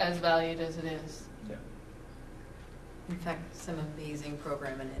look as valued as it is. Yeah. In fact, some amazing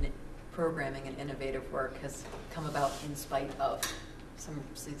programming and innovative work has come about in spite of some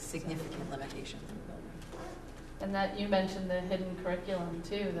significant limitations in the building. And that you mentioned the hidden curriculum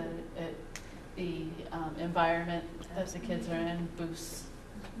too, that the environment that the kids are in boosts.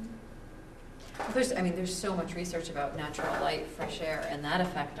 There's so much research about natural light, fresh air, and that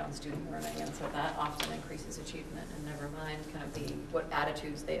effect on student learning, and so that often increases achievement, and never mind kind of what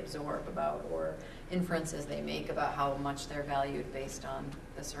attitudes they absorb about or inferences they make about how much they're valued based on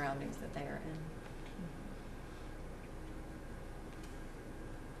the surroundings that they are in.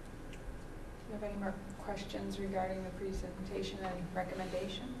 Do you have any more questions regarding the presentation and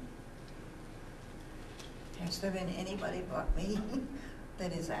recommendation? Has there been anybody but me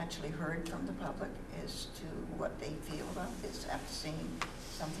that has actually heard from the public as to what they feel about this after seeing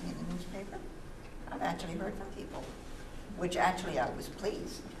something in the newspaper? I've actually heard from people, which actually I was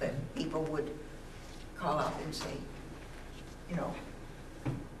pleased that people would call up and say,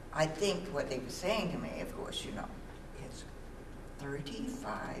 I think what they were saying to me, of course, is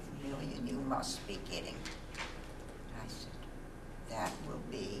 35 million you must be getting. I said, that will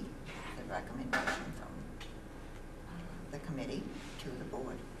be the recommendation from the committee to the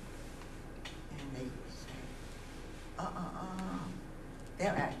board. And they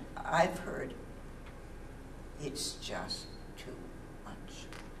say, I've heard it's just too much.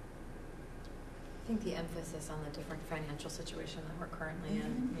 I think the emphasis on the different financial situation that we're currently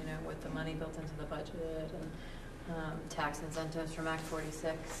in, with the money built into the budget and tax incentives from Act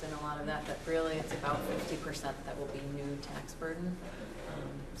 46 and a lot of that really it's about 50% that will be new tax burden.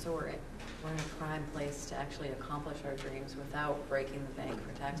 So we're we're in a prime place to actually accomplish our dreams without breaking the bank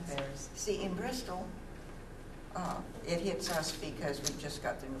for taxpayers. See, in Bristol, it hits us because we just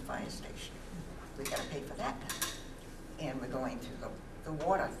got the new fire station. We gotta pay for that now. And we're going through the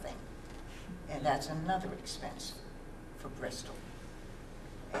water thing. And that's another expense for Bristol.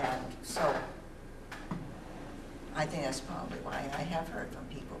 And so, I think that's probably why I have heard from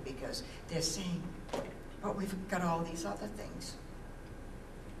people, because they're saying, but we've got all these other things.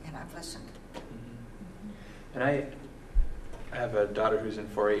 And I've listened. And I have a daughter who's in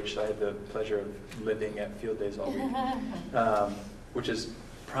 4-H, so I had the pleasure of living at field days all week, which is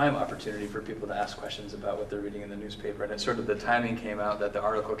prime opportunity for people to ask questions about what they're reading in the newspaper. And it sort of, the timing came out that the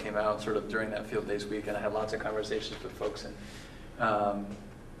article came out sort of during that field days week, and I had lots of conversations with folks.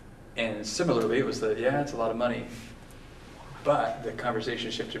 And similarly, it was that, yeah, it's a lot of money. But the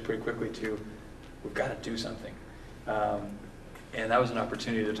conversation shifted pretty quickly to, we've got to do something. And that was an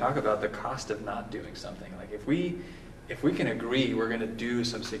opportunity to talk about the cost of not doing something. Like if we can agree we're going to do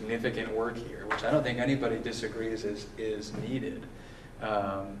some significant work here, which I don't think anybody disagrees is needed,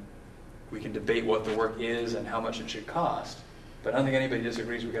 we can debate what the work is and how much it should cost, but I don't think anybody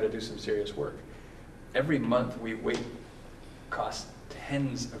disagrees we've got to do some serious work. Every month we wait costs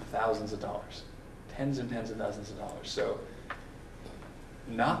tens of thousands of dollars, tens and tens of thousands of dollars. So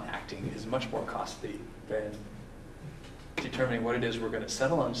not acting is much more costly than determining what it is we're going to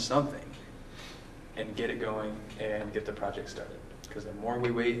settle on something and get it going and get the project started. Because the more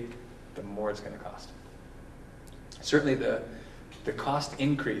we wait, the more it's going to cost. Certainly the cost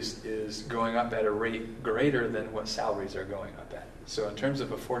increase is going up at a rate greater than what salaries are going up at. So in terms of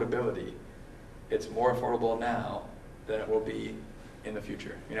affordability, it's more affordable now than it will be in the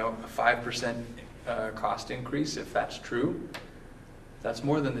future. You know, a 5% cost increase, if that's true, that's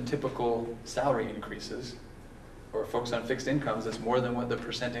more than the typical salary increases. Or folks on fixed incomes, that's more than what the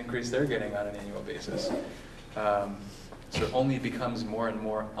percent increase they're getting on an annual basis. So it only becomes more and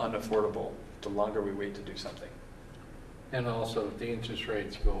more unaffordable the longer we wait to do something. And also, if the interest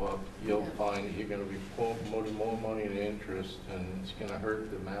rates go up, you'll find that you're going to be putting more money in interest, and it's going to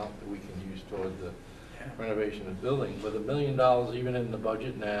hurt the amount that we can use toward the renovation of the building. With $1 million even in the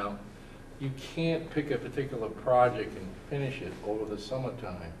budget now, you can't pick a particular project and finish it over the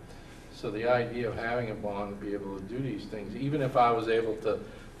summertime. So the idea of having a bond to be able to do these things, even if I was able to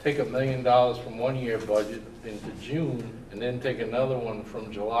take $1 million from one year budget into June and then take another one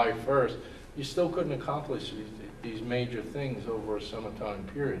from July 1st, you still couldn't accomplish these major things over a summertime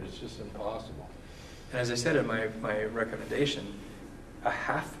period. It's just impossible. And as I said in my recommendation, a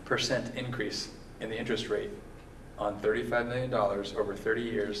 0.5% increase in the interest rate on $35 million over 30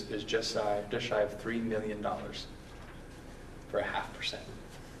 years is just shy of $3 million for a 0.5%.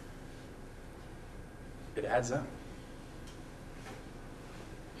 It adds up.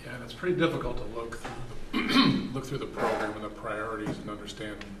 Yeah, and it's pretty difficult to look through the program and the priorities and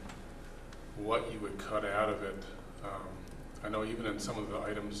understand what you would cut out of it. I know even in some of the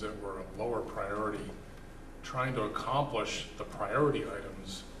items that were a lower priority, trying to accomplish the priority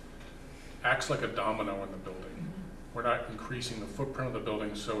items acts like a domino in the building. We're not increasing the footprint of the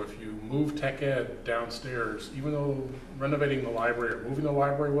building, so if you move tech ed downstairs, even though renovating the library or moving the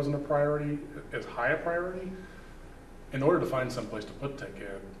library wasn't a priority, as high a priority, in order to find some place to put tech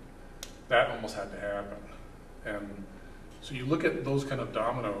ed, that almost had to happen. And so you look at those kind of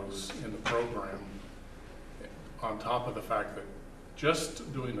dominoes in the program, on top of the fact that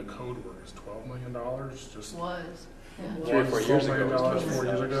just doing the code work is $12 million. Just Was. Yeah. 3 or 4 years ago, it was $4 $12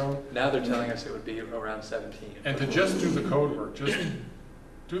 years ago. Now they're telling us it would be around 17. And to just do the code work, just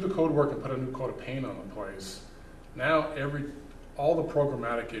do the code work and put a new coat of paint on the place. Now all the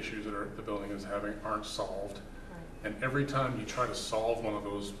programmatic issues that the building is having aren't solved. Right. And every time you try to solve one of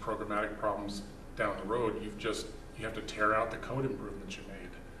those programmatic problems down the road, you have to tear out the code improvements you made.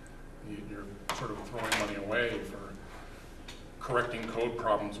 You're sort of throwing money away for correcting code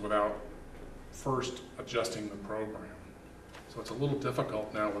problems without first adjusting the program. So it's a little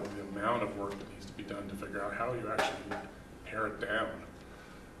difficult now with the amount of work that needs to be done to figure out how you actually pare it down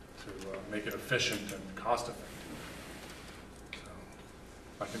to make it efficient and cost effective. So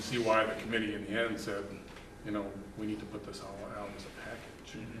I can see why the committee in the end said, you know, we need to put this all out as a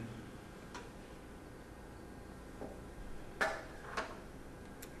package. Mm-hmm.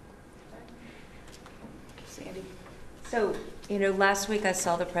 Sandy? So, you know, last week I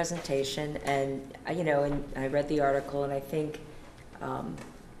saw the presentation and, you know, and I read the article, and I think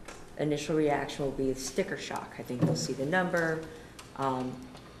initial reaction will be sticker shock. I think we'll see the number.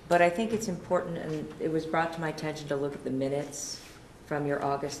 But I think it's important, and it was brought to my attention to look at the minutes from your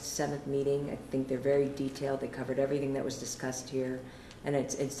August 7th meeting. I think they're very detailed. They covered everything that was discussed here. and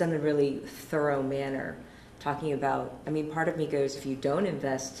it's done in a really thorough manner, talking about, I mean, part of me goes, if you don't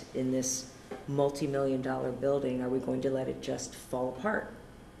invest in this multi-million-dollar building, are we going to let it just fall apart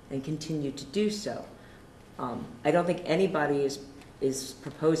and continue to do so? I don't think anybody is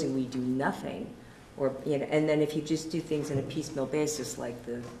proposing we do nothing, or, you know, and then if you just do things on a piecemeal basis, like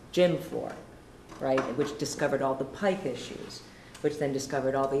the gym floor, right, which discovered all the pipe issues, which then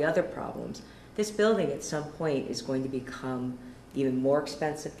discovered all the other problems. This building at some point is going to become even more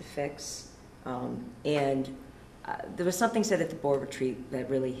expensive to fix. There was something said at the board retreat that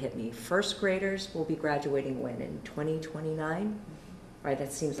really hit me. First graders will be graduating when? In 2029? Right,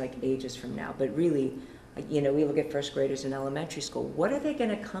 that seems like ages from now. But really, you know, we look at first graders in elementary school. What are they going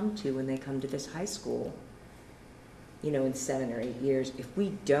to come to when they come to this high school, you know, in 7 or 8 years, if we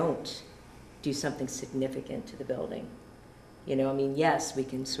don't do something significant to the building? You know, I mean, yes, we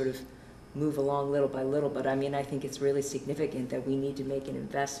can sort of move along little by little, but I mean, I think it's really significant that we need to make an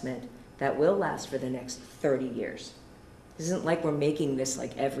investment that will last for the next 30 years. This isn't like we're making this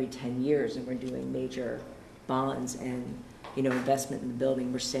like every 10 years and we're doing major bonds and, you know, investment in the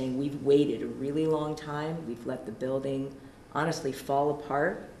building. We're saying we've waited a really long time. We've let the building honestly fall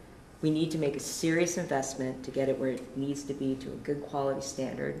apart. We need to make a serious investment to get it where it needs to be to a good quality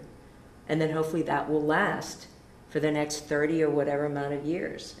standard. And then hopefully that will last for the next 30 or whatever amount of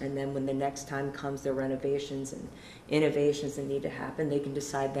years. And then when the next time comes, the renovations and innovations that need to happen, they can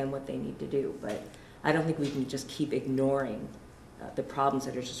decide then what they need to do. But I don't think we can just keep ignoring the problems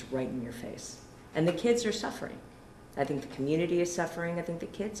that are just right in your face. And the kids are suffering. I think the community is suffering. I think the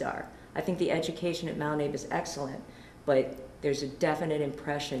kids are. I think the education at MtAbe is excellent, but there's a definite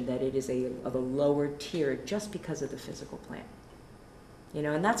impression that it is of a lower tier just because of the physical plant. You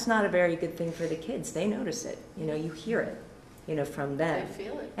know, and that's not a very good thing for the kids. They notice it. You know, you hear it, you know, from them. They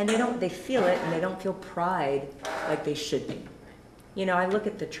feel it. And they feel it, and they don't feel pride like they should be. You know, I look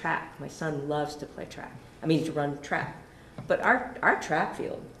at the track. My son loves to play track. I mean, to run track. But our track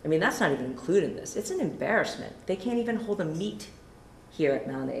field, I mean, that's not even included in this. It's an embarrassment. They can't even hold a meet here at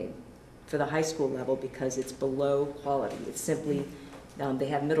MtAbe for the high school level because it's below quality. It's simply, they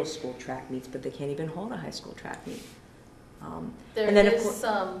have middle school track meets, but they can't even hold a high school track meet. There and then is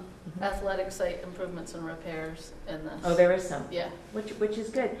some athletic site improvements and repairs in this. Oh, there is some. Yeah. Which is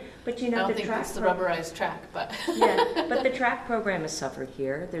good. But you know, I don't the think track it's the rubberized track, but. yeah, but the track program has suffered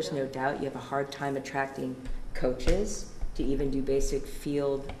here. There's no doubt. You have a hard time attracting coaches to even do basic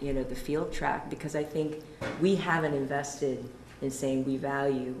field, you know, the field track, because I think we haven't invested in saying we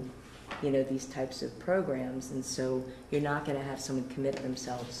value, you know, these types of programs, and so you're not going to have someone commit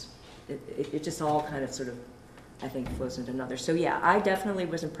themselves. It just all kind of sort of, I think, flows into another. So yeah, I definitely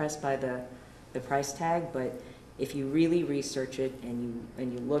was impressed by the price tag, but if you really research it and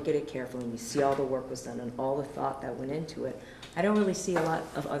you look at it carefully and you see all the work was done and all the thought that went into it, I don't really see a lot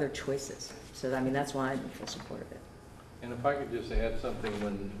of other choices. So I mean, that's why I'm in full support of it. And if I could just add something,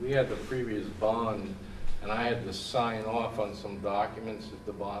 when we had the previous bond and I had to sign off on some documents that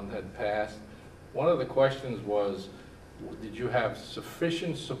the bond had passed, one of the questions was, did you have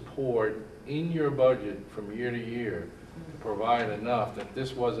sufficient support in your budget from year to year to provide enough that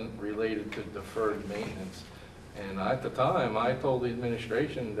this wasn't related to deferred maintenance? And at the time, I told the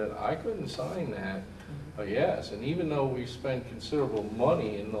administration that I couldn't sign that, yes. And even though we spent considerable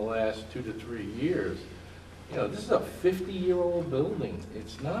money in the last 2 to 3 years, you know, this is a 50-year-old building.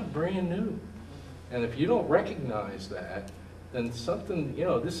 It's not brand new. And if you don't recognize that, then something, you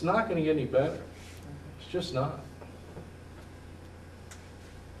know, this is not going to get any better. It's just not.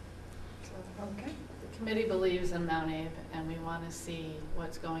 Okay. The committee believes in MtAbe, and we want to see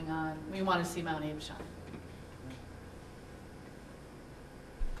what's going on. We want to see MtAbe shine.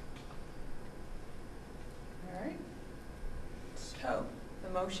 All right. So, the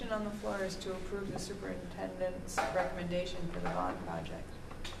motion on the floor is to approve the superintendent's recommendation for the bond project.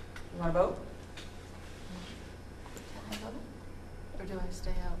 You want to vote? Can I vote? Or do I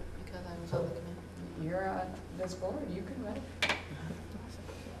stay out because I was on the committee? You're on this board, you can vote.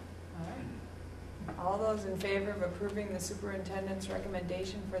 All right. All those in favor of approving the superintendent's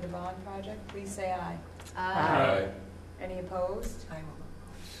recommendation for the bond project, please say aye. Aye. Any opposed? I will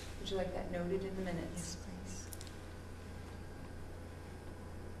oppose. Would you like that noted in the minutes? Yes, please.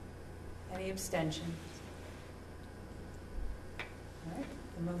 Any abstentions? All right,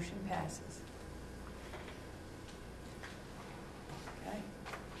 the motion passes. Okay.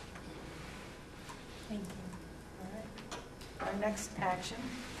 Thank you. All right. Our next action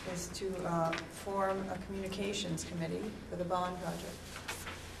is to form a communications committee for the bond project.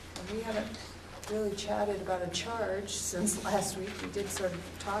 And we haven't really chatted about a charge since last week. We did sort of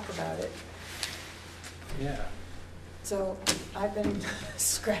talk about it. Yeah. So I've been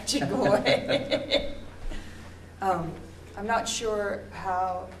scratching away. I'm not sure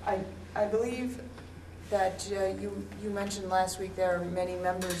how, I believe that you mentioned last week there are many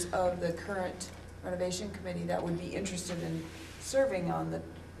members of the current renovation committee that would be interested in serving on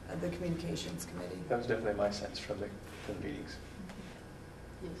the communications committee. That was definitely my sense from the meetings.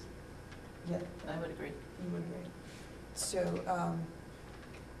 Yes, Yeah, I would agree. you would agree. So,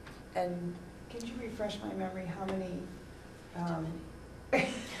 and can you refresh my memory, how many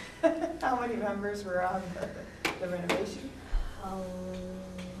members were on the renovation?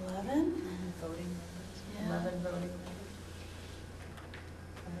 11? Voting Yeah. 11 voting members.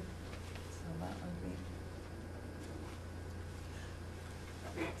 Okay. So that would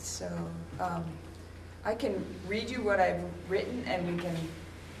be. So, I can read you what I've written and we can,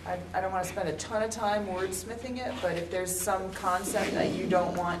 I don't want to spend a ton of time wordsmithing it, but if there's some concept that you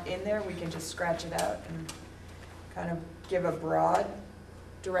don't want in there, we can just scratch it out and kind of give a broad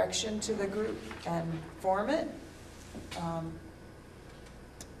direction to the group and form it.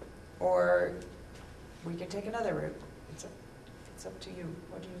 Or we can take another route. It's up to you.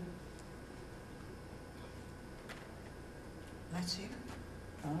 What do you? Let's hear.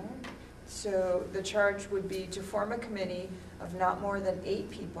 All right. So the charge would be to form a committee of not more than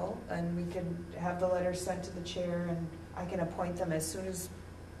 8 people, and we can have the letter sent to the chair, and I can appoint them as soon as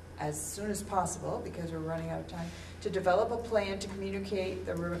possible, because we're running out of time, to develop a plan to communicate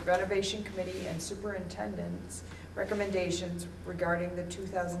the renovation committee and superintendent's recommendations regarding the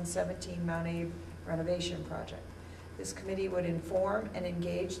 2017 Mount Abe renovation project. This committee would inform and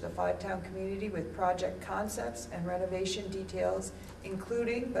engage the 5-town community with project concepts and renovation details,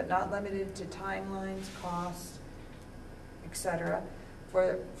 including but not limited to timelines, costs, etc.,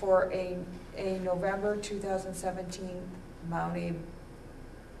 for a November 2017 Mount Abe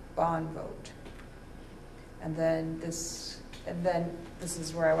bond vote. And then this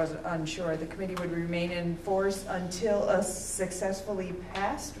is where I was unsure. The committee would remain in force until a successfully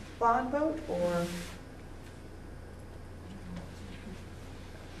passed bond vote, or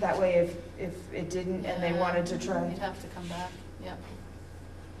that way if it didn't and they wanted to try. You'd have to come back, yep.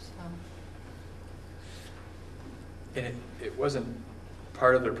 So, And it wasn't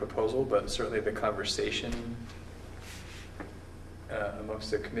part of the proposal, but certainly the conversation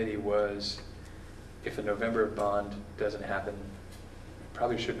amongst the committee was, if a November bond doesn't happen,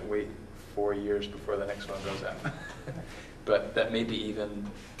 probably shouldn't wait 4 years before the next one goes out. But that may be even,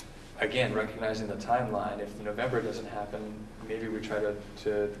 again, recognizing the timeline. If November doesn't happen, maybe we try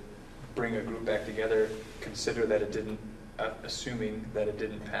to bring a group back together, consider that it didn't, assuming that it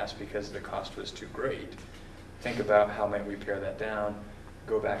didn't pass because the cost was too great. Think about how might we pare that down,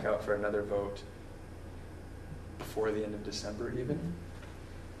 go back out for another vote before the end of December even,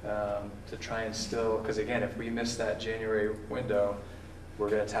 to try and still, because again, if we miss that January window, we're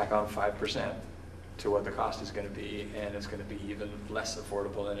going to tack on 5% to what the cost is going to be, and it's going to be even less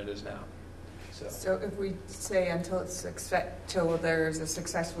affordable than it is now. So if we say until there's a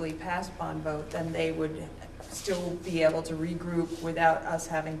successfully passed bond vote, then they would still be able to regroup without us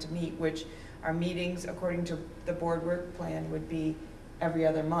having to meet, which our meetings, according to the board work plan, would be every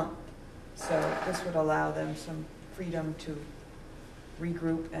other month. So this would allow them some freedom to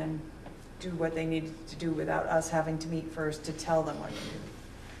regroup and do what they needed to do without us having to meet first to tell them what to do.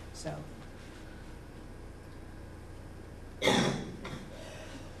 So.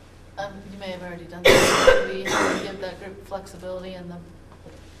 you may have already done that. Do we have to give that group flexibility in the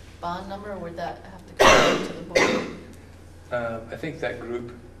bond number, or would that have to come to the board? I think that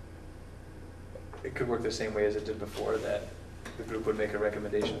group, it could work the same way as it did before, that the group would make a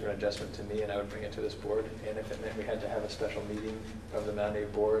recommendation for an adjustment to me, and I would bring it to this board. And if it meant we had to have a special meeting of the Mount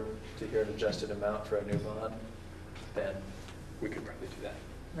Abe board to hear an adjusted amount for a new bond, then we could probably do that.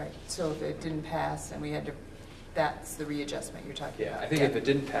 Right, so if it didn't pass and we had to, that's the readjustment you're talking about. Yeah, I think if it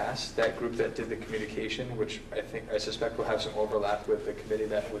didn't pass, that group that did the communication, which I suspect will have some overlap with the committee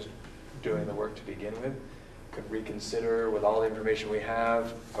that was doing the work to begin with, could reconsider with all the information we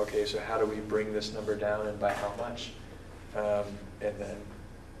have, okay, so how do we bring this number down and by how much? And then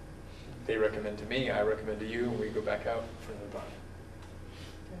they recommend to me, I recommend to you, and we go back out for the bond.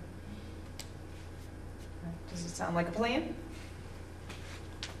 Does it sound like a plan?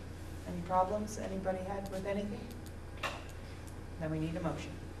 Any problems anybody had with anything? Then we need a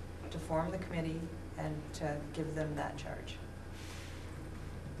motion to form the committee and to give them that charge.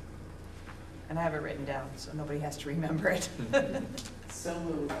 And I have it written down, so nobody has to remember it. So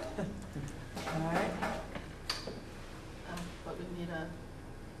moved. All right, But we need a,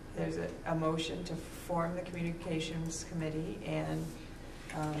 there's a motion to form the communications committee and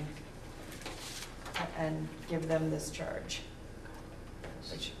and give them this charge,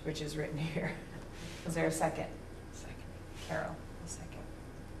 which is written here. Is there a second? Second. Carol, a second.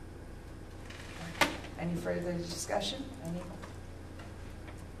 Any further discussion? Any?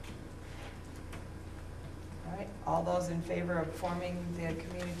 All right, all those in favor of forming the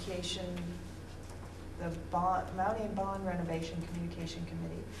communication, the Mountie and Bond Renovation Communication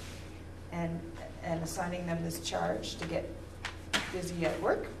Committee, and assigning them this charge to get busy at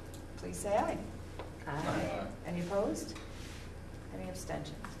work, please say aye. Aye. Any opposed? Any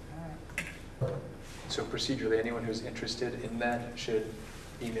abstentions? All right. So procedurally, anyone who's interested in that should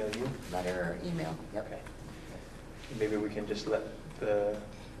email you. Letter or email, yep. Okay. Maybe we can just let the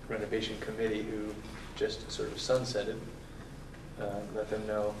renovation committee, who just sort of sunsetted, let them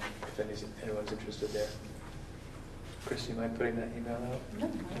know if anyone's interested there. Chris, do you mind putting that email out No.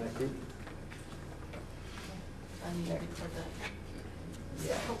 in that group? I'm there for that. Is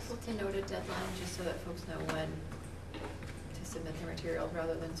it helpful to note a deadline just so that folks know when to submit their material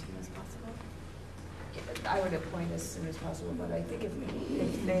rather than as soon as possible? I would appoint as soon as possible, but I think if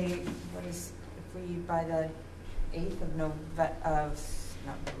we, by the 8th of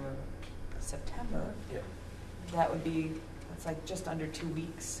September, Yeah. that would be, it's like just under 2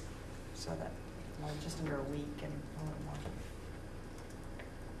 weeks, so that, well, just under a week and a little more.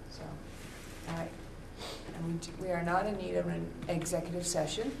 So, all right. And we are not in need of an executive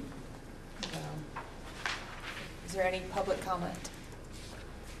session. Is there any public comment?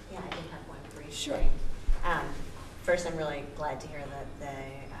 Yeah, I did have one brief Sure. thing. First, I'm really glad to hear that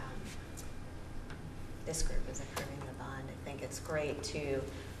this group is approving the bond. I think it's great to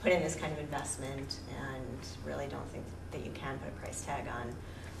put in this kind of investment, and really don't think that you can put a price tag on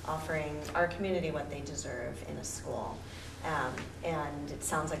offering our community what they deserve in a school. And it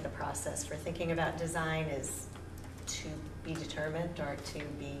sounds like the process for thinking about design is to be determined or to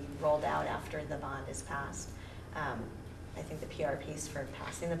be rolled out after the bond is passed. I think the PR piece for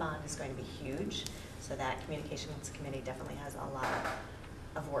passing the bond is going to be huge, so that communications committee definitely has a lot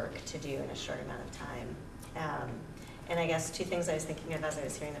of work to do in a short amount of time. And I guess two things I was thinking of as I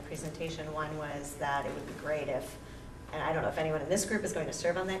was hearing the presentation. One was that it would be great if, and I don't know if anyone in this group is going to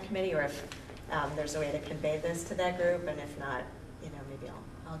serve on that committee, or if there's a way to convey this to that group, and if not, maybe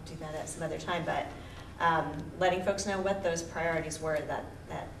I'll do that at some other time. But letting folks know what those priorities were that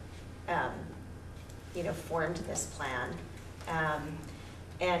formed this plan.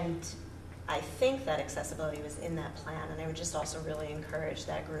 And I think that accessibility was in that plan, and I would just also really encourage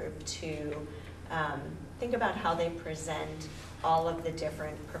that group to think about how they present all of the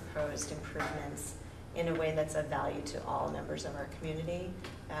different proposed improvements in a way that's of value to all members of our community.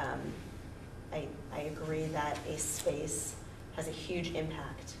 I agree that a space has a huge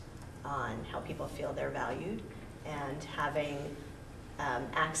impact on how people feel they're valued, and having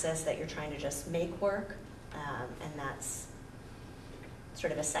access that you're trying to just make work, and that's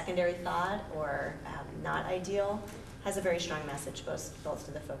sort of a secondary thought or not ideal, has a very strong message both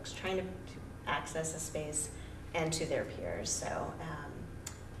to the folks trying to access a space and to their peers. So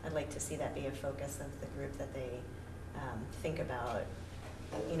I'd like to see that be a focus of the group, that they think about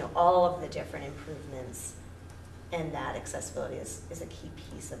all of the different improvements, and that accessibility is a key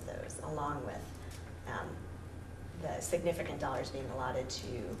piece of those, along with the significant dollars being allotted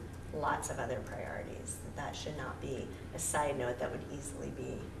to lots of other priorities. That should not be a side note that would easily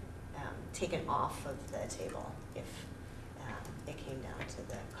be taken off of the table if it came down to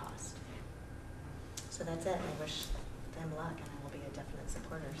the cost. So that's it. I wish them luck, and I will be a definite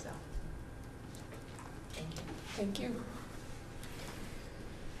supporter. So thank you. Thank you.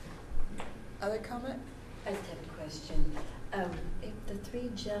 Other comment? I just have a question. If the three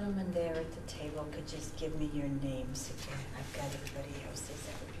gentlemen there at the table could just give me your names again. I've got everybody else's.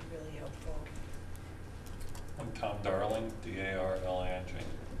 That would be really helpful. I'm Tom Darling, D-A-R-L-I-N-G.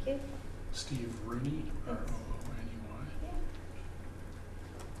 Thank you. Steve Rooney, R-O-O-N-E-Y. Yeah.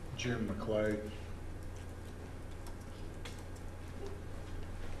 Jim McClay.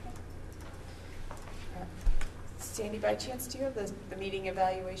 Sandy, by chance, do you have the meeting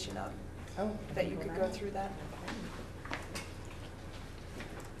evaluation up? Oh, That you could go through that?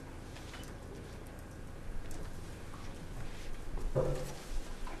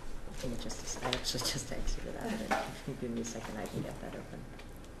 I actually just exited out of it. If you give me a second, I can get that open.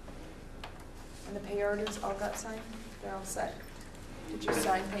 And the pay orders all got signed? They're all set? Did you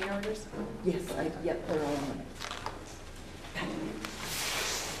sign pay orders? Yes, yep, they're all on it.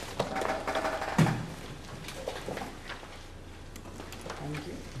 Thank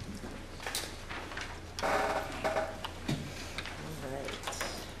you. All right.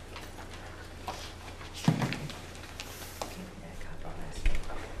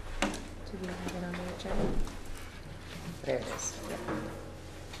 Do we have it on the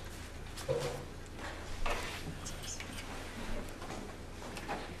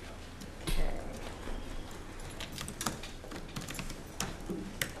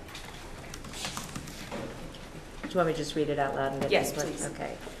you want me to just read it out loud and get Yes, input? please.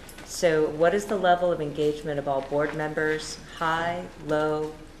 Okay. So what is the level of engagement of all board members? High,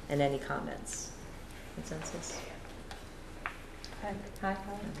 low, and any comments? Consensus? High.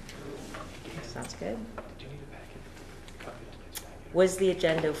 Sounds good. Was the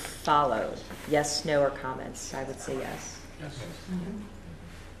agenda followed? Yes, no, or comments? I would say yes. Yes.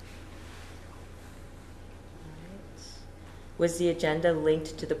 Was the agenda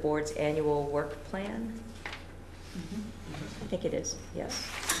linked to the board's annual work plan? I think it is, yes.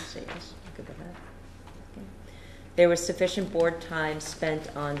 I'll say yes. I'm good with that. Okay. There was sufficient board time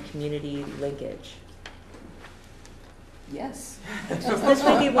spent on community linkage. Yes. This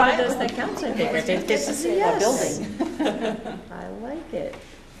might be one of those that counts, I think. I think this is a yes. Building. I like it.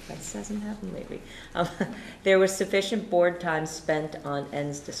 That hasn't happened lately. There was sufficient board time spent on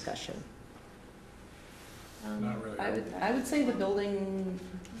ends discussion. Not really. I would say the building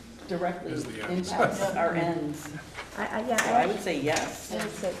directly Is the ends. impacts our ends. So I would say yes. I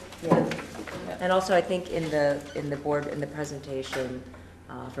would say, yeah. And also, I think in the board, in the presentation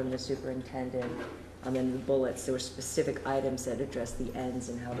from the superintendent, in the bullets, there were specific items that addressed the ends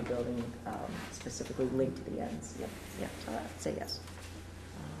and how the building specifically linked to the ends. Yeah, so I would say yes.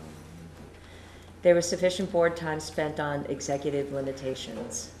 There was sufficient board time spent on executive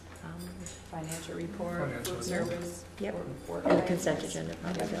limitations. Financial report, Financial food report. service. Yep. or And the items. consent agenda,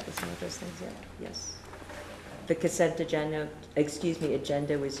 probably that was some of those things, yeah, yes. The consent agenda,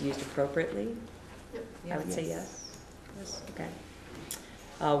 agenda was used appropriately? I would say yes. Yes, okay.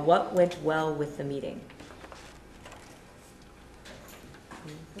 What went well with the meeting? I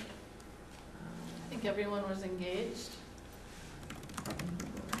think everyone was engaged. I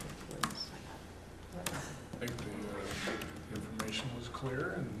think the information was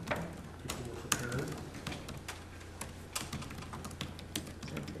clear and people were prepared.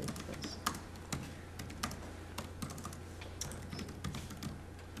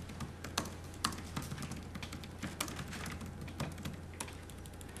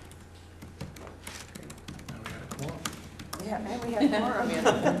 Now we had a quorum. Yeah, and we had quorum,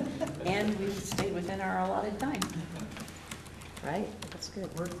 and we stayed within our allotted time. Right, that's good.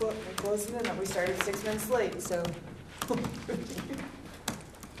 We're closing in. We started 6 minutes late, so. Okay.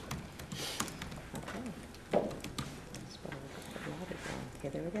 Okay,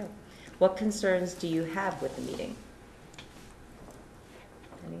 there we go. What concerns do you have with the meeting?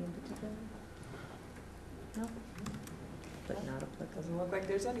 Any in particular? No? But not applicable. Doesn't look like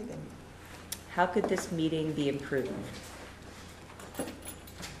there's anything. How could this meeting be improved?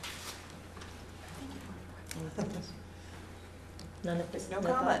 None of this? No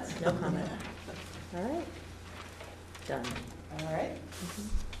comments. No comment. All right. Done. All right.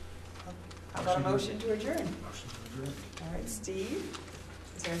 How about a motion to adjourn? Motion to adjourn. All right, Steve,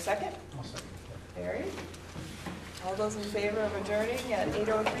 is there a second? I'll second. Barry? All those in favor of adjourning at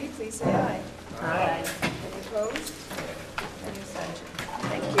 8:03, please say aye. Aye. Any opposed? Any abstention?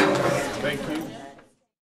 Thank you. Thank you.